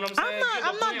 You know what I'm saying? I'm Get the not point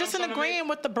I'm trying to disagreeing make?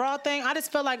 with the bra thing. I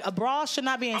just feel like a bra should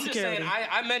not be I'm just insecurity. saying,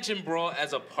 I mentioned bra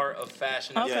as a part of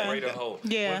fashion as Okay. a greater whole.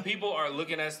 Yeah. When people are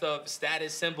looking at stuff,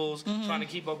 status symbols, trying to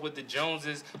keep up with the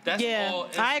Joneses, that's Yeah, all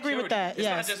I agree with insecurity. that, It's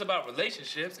yes. not just about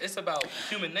relationships, it's about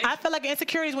human nature. I feel like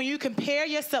insecurity is when you compare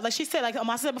yourself, like she said, like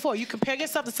I said before, you compare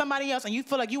yourself to somebody else and you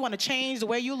feel like you want to change the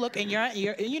way you look and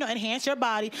enhance your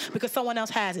body because someone else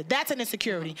has it. That's an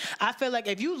insecurity. I feel like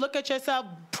if you look at yourself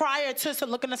prior to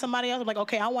looking at somebody else, like,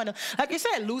 okay, I want to, like you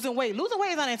said, losing weight. Losing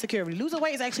weight is not insecurity. Losing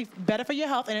weight is actually better for your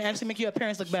health and it actually make your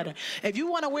appearance look better. If you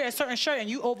want to wear a certain shirt and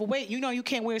you overweight, you know you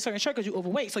can't wear a certain shirt because you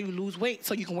overweight, so you lose weight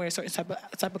so you can wear a certain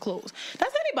type of clothes.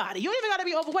 That's anybody. You don't even got to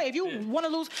be overweight. If you want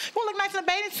to look nice in a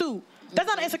bathing suit. That's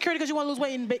not an insecurity because you want to lose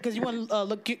weight because you want to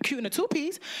look cute in a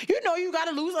two-piece. You know you got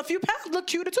to lose a few pounds, look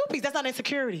cute in a two-piece. That's not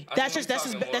insecurity. I That's think just we're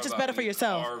talking more about better for when you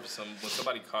yourself. when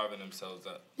somebody carving themselves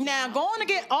up. Now going to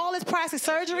get all this plastic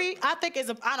surgery, I think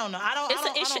is I don't know.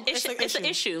 It's an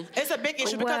issue. It's a big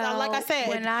issue because, like I said,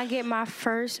 when I get my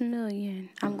first $1 million,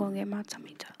 I'm gonna get my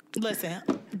tummy tuck. listen,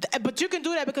 but you can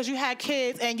do that because you had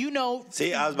kids and you know.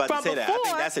 See, I was about to from say that. I think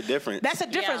before, that's a difference. That's a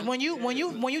difference. Yeah. When you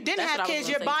didn't That's have what I was kids,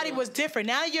 your gonna say, body too. was different.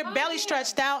 Now that your belly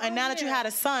stretched out, and now that you had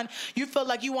a son, you feel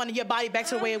like you wanted your body back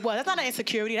to the way it was. That's not an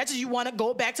insecurity. That's just you want to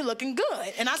go back to looking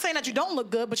good. And I'm saying that you don't look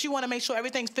good, but you want to make sure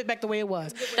everything's fit back the way it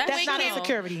was. That's Wait, not can-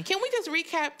 insecurity. Can we just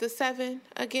recap the 7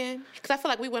 again? Because I feel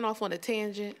like we went off on a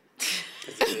tangent.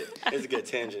 It's a good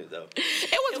tangent though.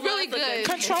 It was really was a good.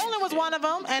 Controlling was one of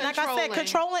them, and like I said,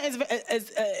 controlling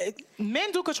is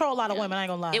men do control a lot of women. I ain't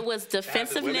gonna lie. It was Women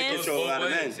defensiveness, control a lot of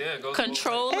men. Yeah, it goes both ways. They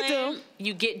controlling. do.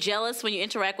 You get jealous when you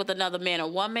interact with another man or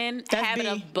woman. That's Habit B.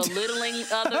 of belittling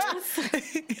others.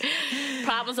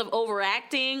 Problems of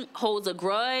overacting. Holds a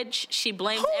grudge. She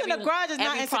blames Holding a every, grudge is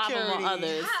not every problem on insecurity.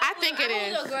 others. I think it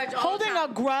is. Holding a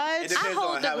It grudge. depends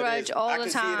hold on the how it grudge is. all I the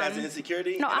can see it as time. an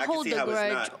insecurity. No, and I can hold see the how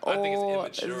grudge it's not. I think it's all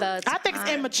immature. the I think it's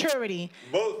time. immaturity.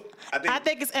 Both. I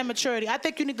think it's immaturity. I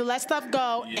think you need to let stuff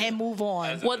go and move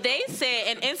on. Well, they said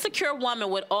an insecure woman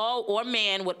or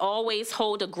man would always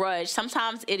hold a grudge.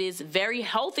 Sometimes it is very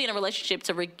healthy in a relationship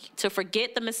to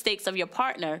forget the mistakes of your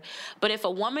partner. But if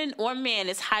a woman or man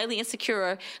is highly insecure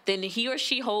insecure, then he or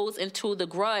she holds into the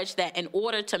grudge that in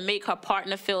order to make her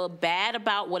partner feel bad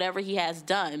about whatever he has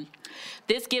done.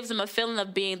 This gives them a feeling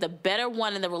of being the better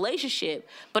one in the relationship,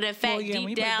 but in fact,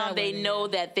 deep down, they know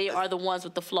that they are the ones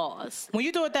with the flaws. When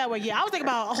you do it that way, I was thinking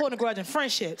about holding a grudge in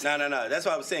friendships. No. That's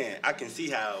what I was saying. I can see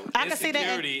how. I can see that.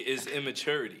 Insecurity is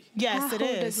immaturity. Yes, it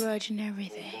is. I hold a grudge and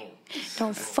everything.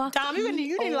 Don't fuck Tom, you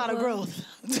need a lot of growth.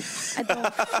 I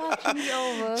don't fuck me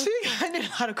over. I need a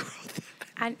lot of growth.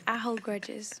 I hold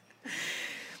grudges.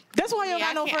 That's why you don't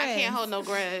got no friends. I can't hold no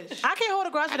grudge. I can't hold a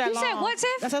grudge for that long. You said what,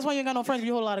 Tiff? That's why you ain't got no friends.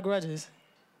 You hold a lot of grudges.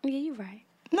 Yeah, you're right.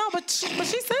 No, but she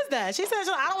says that. She says,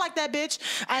 I don't like that bitch,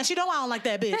 and she know I don't like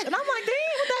that bitch. And I'm like,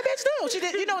 damn, what that bitch do? She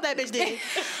did. You know what that bitch did.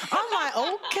 I'm like,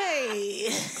 okay.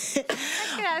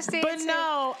 But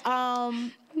no,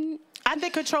 I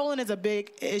think controlling is a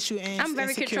big issue. I'm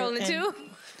very controlling too.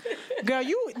 Girl,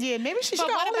 maybe she got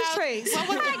all these traits.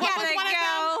 What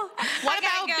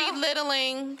about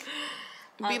belittling?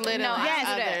 Belittling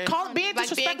others. Being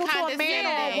disrespectful to a man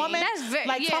or a woman, that's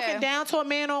talking down to a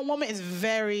man or a woman is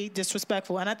very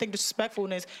disrespectful, and I think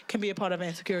disrespectfulness can be a part of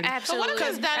insecurity. Absolutely. But what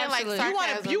if it's done in like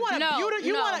sarcasm? No,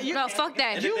 fuck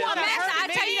that. You want to hurt I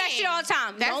tell you that shit all the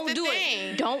time. Don't do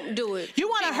it. Don't do it. You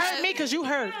want to hurt me because you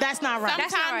hurt. That's not right.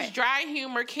 Sometimes dry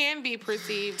humor can be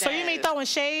perceived. So you mean throwing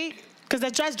shade? Because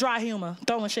that's just dry humor,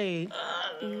 throwing shade.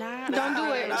 Don't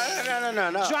do it. No.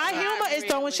 Dry humor is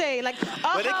throwing shade. Like,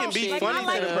 but it can be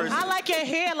funny to the person. I like your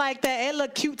hair like that. It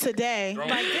look cute today. Like,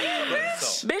 damn,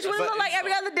 bitch. Bitch, what it look like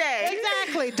every other day?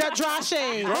 Exactly. That dry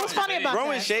shade. What's funny about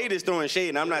throwing that? shade is throwing shade,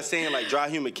 and I'm not saying like dry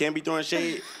humor can be throwing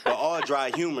shade, but all dry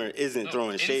humor isn't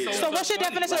throwing shade. So what's your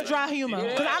definition of dry humor?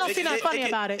 Because I don't see nothing funny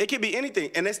about it. It can be anything,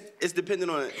 and it's depending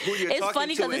on who you're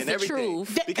talking to and everything.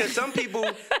 Truth. Because some people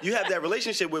you have that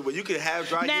relationship with where you could have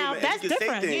dry humor. That's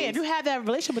different. Yeah, if you have that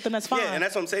relationship with them, that's fine. Yeah, and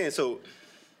that's what I'm saying. So,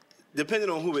 depending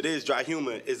on who it is, dry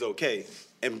humor is okay.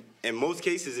 And in most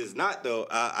cases, it's not, though.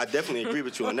 I definitely agree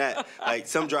with you on that. Like,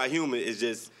 some dry humor is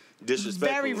just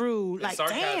disrespectful. Very rude. Like,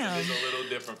 sarcasm damn. is a little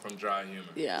different from dry humor.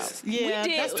 Yeah. Yeah,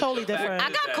 that's totally different.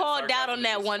 I got called out on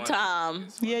that one time.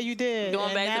 Yeah, you did.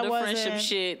 Going back to the friendship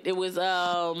shit. It was,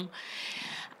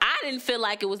 I didn't feel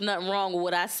like it was nothing wrong with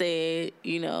what I said.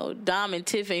 You know, Dom and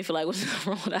Tiff ain't feel like it was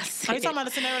nothing wrong with what I said. Are you talking about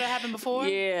the scenario that happened before?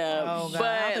 Yeah. Oh, God.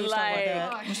 But,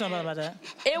 what you talking about that?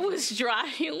 It was dry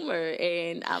humor,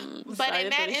 and I'm But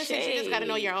in that instance, you just got to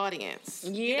know your audience.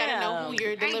 Yeah. You got to know who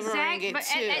you're delivering it but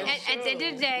to. at the end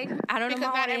of the day, I don't know Because my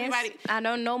not audience. everybody- I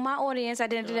don't know my audience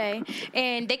at the end of the day.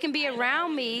 And they can be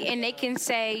around me, and they can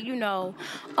say, you know,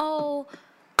 oh,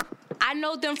 I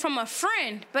know them from a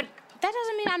friend, but that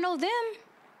doesn't mean I know them.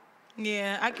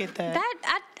 Yeah, I get that.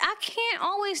 I can't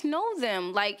always know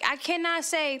them. Like, I cannot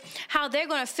say how they're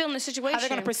going to feel in the situation. How they're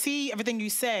going to perceive everything you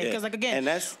say. Because, like, again,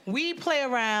 we play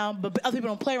around, but other people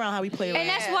don't play around how we play around. And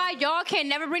that's why y'all can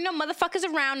never bring no motherfuckers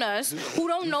around us who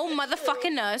don't know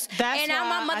motherfucking us. That's and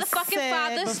I'm my motherfucking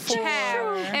father's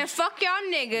child. And fuck y'all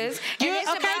niggas. Okay,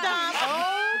 Dom.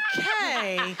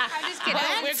 Okay.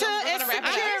 I'm just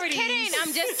kidding.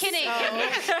 I'm just kidding.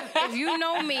 If you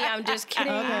know me, I'm just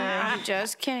kidding. Okay. I'm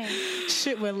just kidding.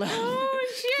 Shit went left. Oh,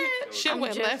 shit. Shit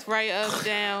went left, right, up,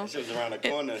 down. Shit was around the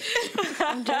corner.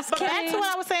 I'm just But kidding. back to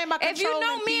what I was saying about If you controlling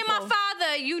know me people. and my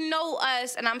father, you know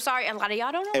us. And I'm sorry, a lot of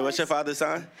y'all don't know Hey, us. what's your father's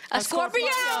sign? A Scorpio.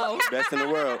 Best in the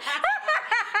world.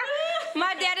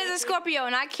 My dad is a Scorpio,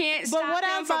 and I can't But stop what him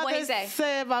I'm from about what he to say.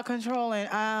 say about controlling,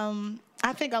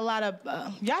 I think a lot of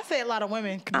y'all say a lot of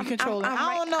women can be controlling.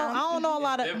 I don't know a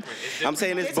lot of. I'm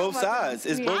saying it's both sides.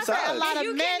 It's both I say a sides. lot of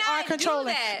You men cannot are do controlling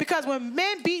that. because when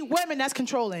men beat women, that's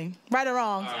controlling, right or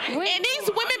wrong. And these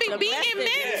women be beating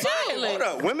men, too. Hold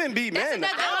up, women beat men.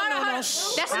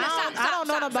 I don't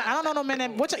know no men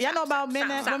that. Y'all know about men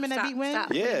that women that beat women?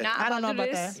 Yeah. I don't know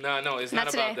about that. No, it's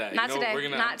not about that. Not You know, today. We're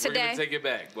Not gonna today. take it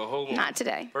back, but hold on. Not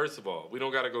today. First of all, we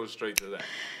don't gotta go straight to that.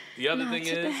 The other thing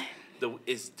is,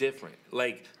 it's different.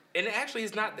 Like, and it actually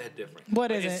is not that different.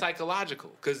 What is It's it?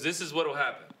 psychological, because this is what'll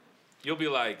happen. I'll be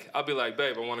like,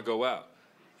 babe, I want to go out.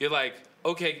 You're like,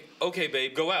 okay,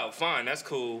 babe, go out. Fine, that's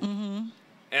cool. Mm-hmm.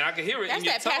 And I can hear it That's in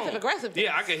your that tone. passive aggressiveness.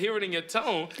 Yeah, I can hear it in your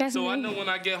tone. That's so I me. know when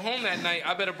I get home that night,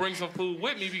 I better bring some food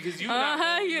with me because you not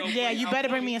home, you know, Yeah, you better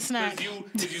bring me a snack.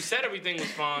 Because you said everything was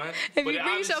fine. If but you it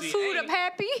bring some obviously food, I'm ain't.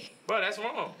 happy. Bro, that's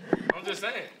wrong. I'm just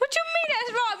saying. What you mean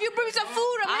that's wrong? If you bring me some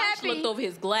food, I'm I just happy. looked over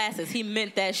his glasses. He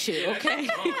meant that shit, okay?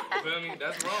 That's wrong. You feel me?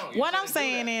 That's wrong. What I'm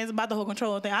saying is about the whole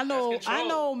control thing. I control.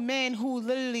 know men who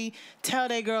literally tell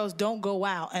their girls don't go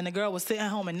out, and the girl will sit at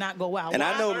home and not go out. And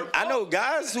I know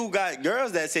guys who got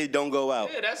girls that say don't go out.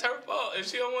 Yeah, that's her fault. If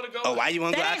she don't want to go Oh, why you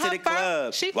want to go That out ain't to the her fault.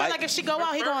 club? She feel Why- like if she go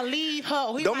out, he gonna leave her.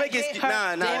 Or he Don't might make hit it.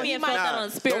 her. Damien felt that on a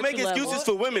Don't make spiritual excuses level.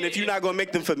 for women if you're not gonna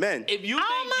make them for men. If you I'm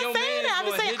think your not saying man that. I'm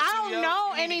is just saying gonna I hit don't you, know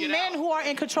you need any to get men out. who are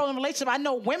in controlling relationship. I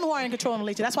know women who are in controlling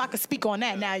relationship. That's why I can speak on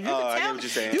that. Now you Oh, I can get tell what me, you're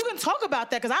saying. you can talk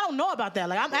about that because I don't know about that.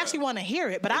 Like I'm actually want to hear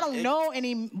it, but I don't know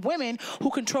any women who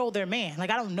control their man. Like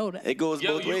I don't know that. It goes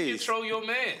Yo, both you ways. control your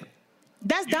man.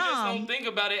 That's You just dumb. don't think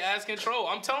about it as control.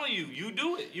 I'm telling you, you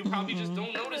do it. You probably just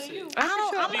don't notice it. I'm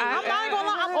not gonna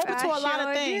lie. I'm open to a lot of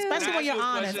sure things, do. especially Can I when you're ask you a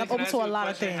honest. question? I'm Can I open ask to you a a lot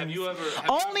of question? things. Have you ever-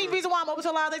 Only reason why I'm open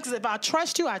to a lot of things is if I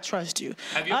trust you, I trust you.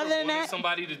 Have you Other ever than wanted that,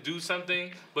 somebody to do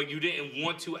something, but you didn't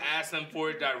want to ask them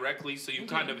for it directly, so you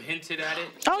kind of hinted at it?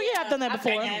 oh yeah, I've done that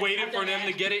before. And you waited for them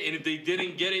to get it, and if they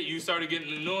didn't get it, you started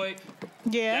getting annoyed.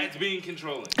 Yeah, That's being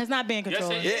controlling. it's not being Yes,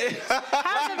 controlling. it is.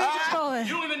 How is it being You controlling?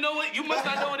 don't even know it. You must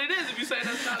not know what it is if you say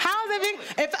that's not. How is it being?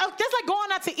 If that's like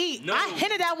going out to eat. No. I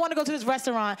hinted I want to go to this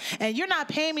restaurant, and you're not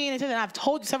paying me anything. And I've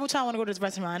told you several times I want to go to this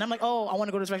restaurant, and I'm like, oh, I want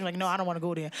to go to this restaurant. Like, no, I don't want to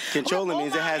go there. Controlling I'm like,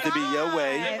 means it has to be your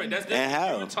way. Different. That's And different.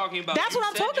 how? You were talking about. That's you what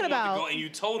I'm said you talking wanted to about. go, and you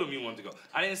told him you wanted to go.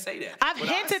 I didn't say that. I've What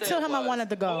I hinted to said him I was- wanted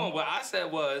to go. Hold on. What I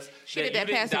said was She that did that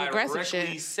you didn't passive-aggressive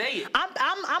directly shit. say it.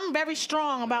 I'm very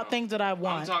strong about things that I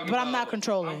want, but I'm not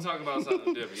controlling. I'm talking about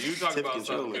something different. You talking about something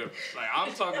controlling. different. Like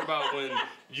I'm talking about when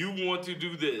you want to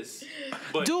do this,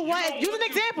 but Do you what? don't Use want an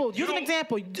to- example. you Use an don't-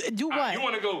 example. Do All right, what? you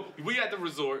want to go? We at the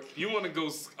resort. You want to go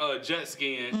jet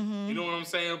skiing. Mm-hmm. You know what I'm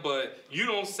saying? But you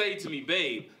don't say to me,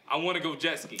 babe, I want to go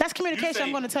jet skiing. That's communication, say,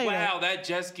 I'm gonna tell you that. Wow, that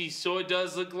jet ski sure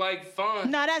does look like fun.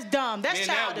 No, that's dumb. That's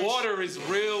Man, childish. that water is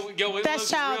real. Yo, it That's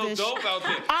looks childish. real dope out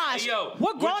there. Osh, Hey, yo,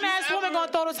 what would grown you ass woman ever-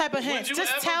 gonna throw those type of would hints? you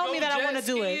Just ever tell go me that I jet want to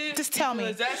do skiing? it. Just tell me.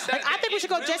 Because that's- Like I think we it should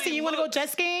go jet really skiing. You want to go look jet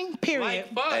skiing? Period.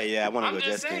 Like fuck. Hey, yeah, I wanna I'm go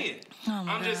just jet skiing. saying. Oh,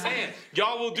 my I'm just God. saying.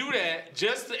 Y'all will do that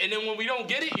and then when we don't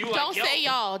get it, you like, Don't yo. say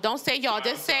y'all. Don't say y'all. I'm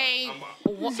Just sorry. say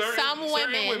Certain some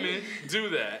women. do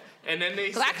that, and then they.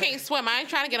 Cause I can't swim. I ain't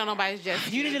trying to get on nobody's jet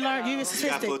ski. You need to learn. You're a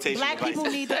statistic. flotation Black people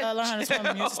devices. need to learn how to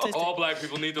swim. You're a statistic. All black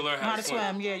people need to learn how to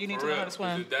swim. Yeah, you need For to learn real. how to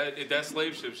swim. If that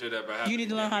slave ship shit ever happened, You need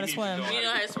to learn how to you swim. know You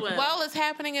know how to swim. Well, it's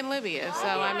happening in Libya, so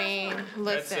I mean, That's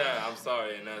listen. sad. I'm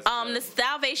sorry. And that's The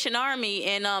Salvation Army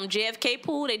and JFK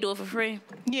pool, they do it for free.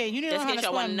 Yeah, you need to Just learn in how case to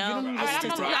y'all swim. wanna You know. don't need All a right,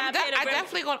 statistic. I I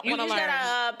definitely want to You learn. just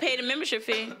gotta pay the membership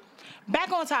fee.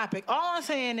 Back on topic. All I'm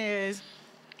saying is,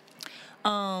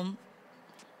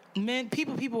 men,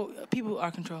 people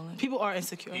are controlling. People are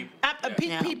insecure.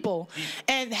 People.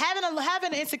 And having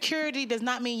an insecurity does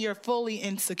not mean you're fully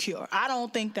insecure. I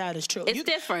don't think that is true. It's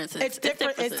different. It's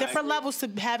different. It's differences. different levels to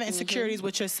having insecurities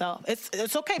with yourself.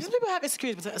 It's okay. Some people have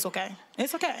insecurities, but it's okay.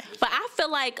 It's okay. But I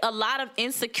feel like a lot of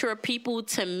insecure people,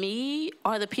 to me,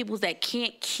 are the people that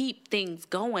can't keep things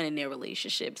going in their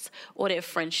relationships or their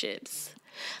friendships.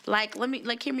 Like,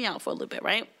 hear me out for a little bit,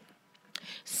 right?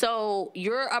 So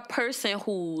you're a person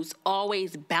who's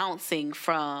always bouncing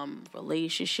from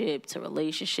relationship to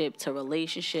relationship to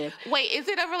relationship. Wait, is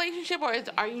it a relationship or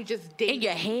are you just dating? In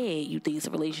your head, you think it's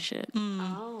a relationship.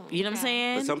 Oh, You know what I'm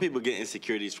saying? But some people get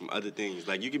insecurities from other things.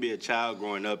 Like you could be a child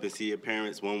growing up and see your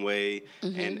parents one way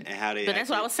and how they. But that's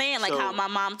what I was saying. Like So- how my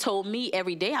mom told me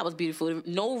every day I was beautiful.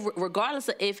 No, regardless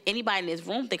of if anybody in this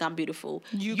room think I'm beautiful,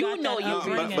 you got know that,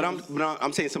 you're bringing. But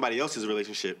I'm saying somebody else's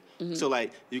relationship. So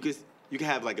like you could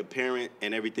have like a parent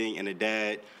and everything, and a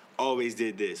dad always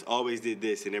did this,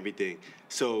 and everything.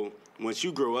 So once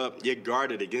you grow up, you're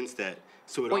guarded against that.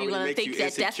 So it Or you're already gonna makes think you that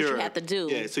insecure. that's what you have to do.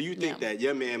 Yeah. So you think Yeah. that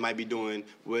your man might be doing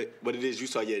what it is you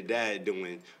saw your dad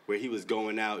doing, where he was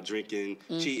going out drinking,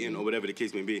 cheating, or whatever the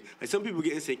case may be. Like some people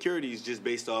get insecurities just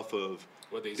based off of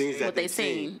What they things seen. that what they they've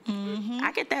seen. seen.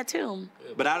 I get that too.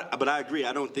 But I agree.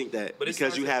 I don't think that But it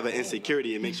because starts you at have an home.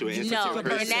 insecurity, it makes you an insecure No, and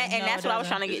person. that's No, what it I was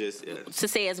trying to get It's just, to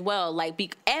say as well. Like,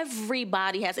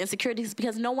 everybody has insecurities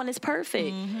because no one is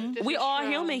perfect. We is all true.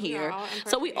 human We are here, all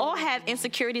so we imperfect all have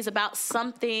insecurities about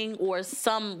something or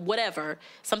some whatever,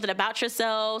 something about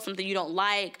yourself, something you don't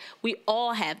like. We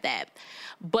all have that.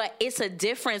 But it's a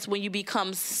difference when you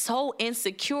become so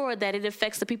insecure that it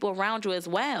affects the people around you as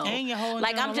well. And your whole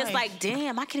like I'm internal just life. like,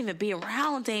 damn, I can't even be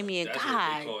around Damien. That's what they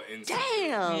God, call insecure.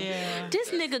 damn, Yeah. this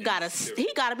nigga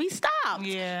gotta be stopped.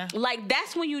 Yeah. Like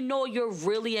that's when you know you're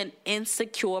really an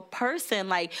insecure person.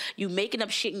 Like you making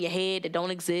up shit in your head that don't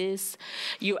exist.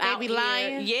 You out be here,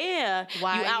 lying? yeah.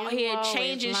 Why you out you here always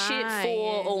changing shit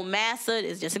lying? for massa.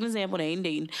 It's just an example. They ain't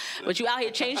dating. But you out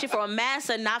here changing for a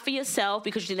massa, not for yourself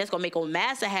because you think that's going to make a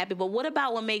massa happy. But what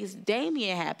about what makes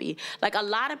Damien happy? Like, a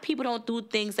lot of people don't do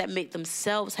things that make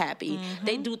themselves happy.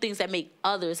 They do things that make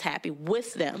others happy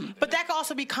with them. But that could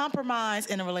also be compromised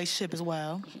in a relationship as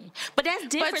well. But that's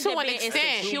different But to than an being extent,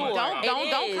 insecure.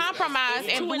 don't compromise and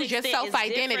To an lose your extent, it's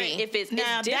self-identity. different If it's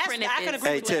Now, different, that's- I if could it's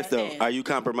agree Hey, with Tiff, to an though, extent. are you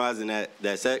compromising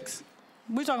that sex?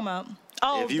 What are you talking about?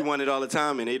 Oh, If you want it all the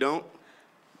time and they don't?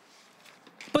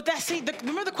 but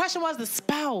remember the question was the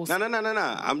spouse. No.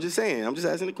 I'm just saying. I'm just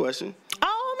asking the question.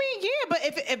 Oh, I mean, yeah, but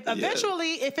if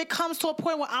eventually, if it comes to a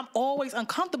point where I'm always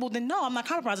uncomfortable, then no, I'm not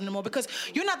compromising anymore because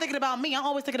you're not thinking about me. I'm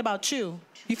always thinking about you.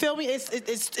 You feel me? It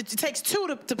takes two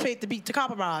to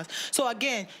compromise. So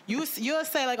again, you'll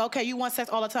say like, okay, you want sex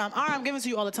all the time. All right, I'm giving it to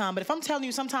you all the time. But if I'm telling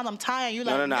you sometimes I'm tired, you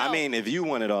like No. I mean, if you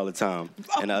want it all the time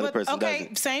and the other person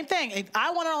doesn't. Same thing. If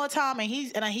I want it all the time and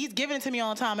he's giving it to me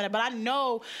all the time, but I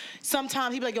know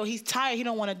sometimes he be like, yo, he's tired, he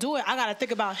don't want to do it. I gotta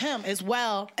think about him as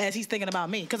well as he's thinking about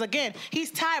me. Because again,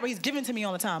 he's tired, but he's giving it to me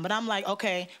all the time. But I'm like,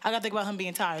 okay, I gotta think about him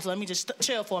being tired. So let me just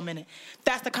chill for a minute.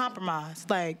 That's the compromise.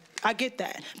 Like, I get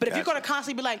that. But if you're gonna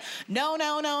constantly be like, no,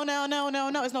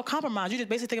 it's no compromise. You're just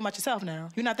basically thinking about yourself now.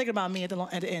 You're not thinking about me at the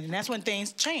end. And that's when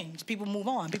things change. People move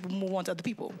on. People move on to other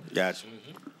people. Gotcha.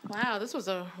 Wow, this was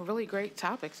a really great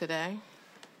topic today.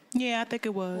 Yeah, I think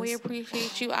it was. We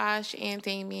appreciate you, Ash and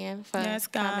Damien, for Yes,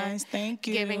 coming, guys. Thank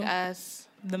you. giving us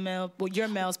your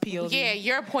male's POV. yeah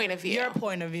your point of view. Your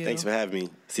point of view. Thanks for having me.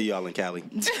 See y'all in Cali.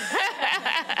 He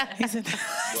said,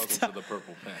 Welcome to the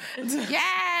Purple Pen.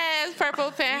 Yes,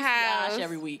 Purple Penthouse. Gosh,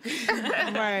 every week.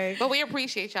 right. But we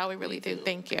appreciate y'all. We really do.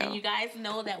 Thank And you you. guys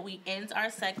know that we end our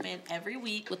segment every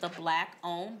week with a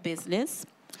Black-owned business.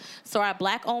 So our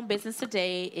Black-owned business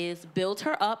today is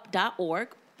buildherup.org.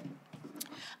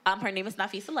 Her name is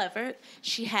Nafisa Levert.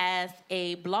 She has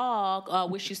a blog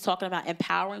where she's talking about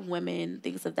empowering women,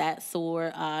 things of that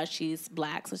sort. She's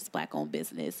Black, so she's Black-owned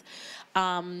business.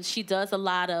 She does a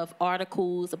lot of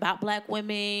articles about Black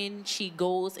women. She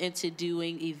goes into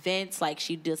doing events, like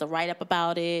she does a write-up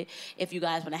about it, if you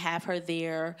guys want to have her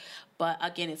there. But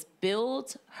again, it's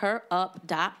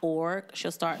buildherup.org.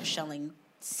 She'll start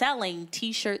selling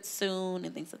T-shirts soon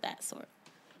and things of that sort.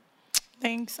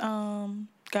 Thanks,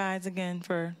 guys, again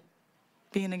for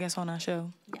being a guest on our show.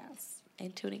 Yes,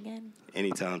 and tuning in.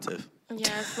 Anytime, Tiff.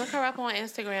 Yes, look her up on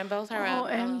Instagram. Build her up.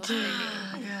 OMG.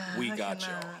 We got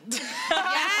y'all.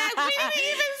 Yes, we didn't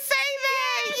even say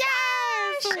that.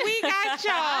 Yes, we got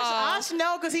y'all. Ash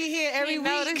know because he here every We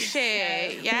know week. this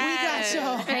shit. We got Yes.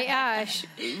 y'all. Hey, Ash,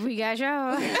 we got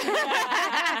y'all.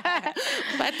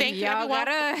 But thank you, Y'all everyone.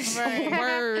 got us.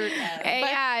 Word.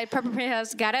 AI, Purple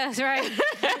Penthouse got us, right?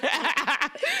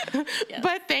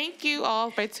 But thank you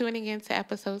all for tuning in to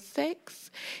episode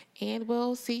 6. And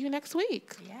we'll see you next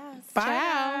week. Yes. Bye.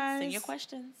 Ciao. Send your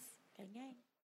questions. Gang, gang.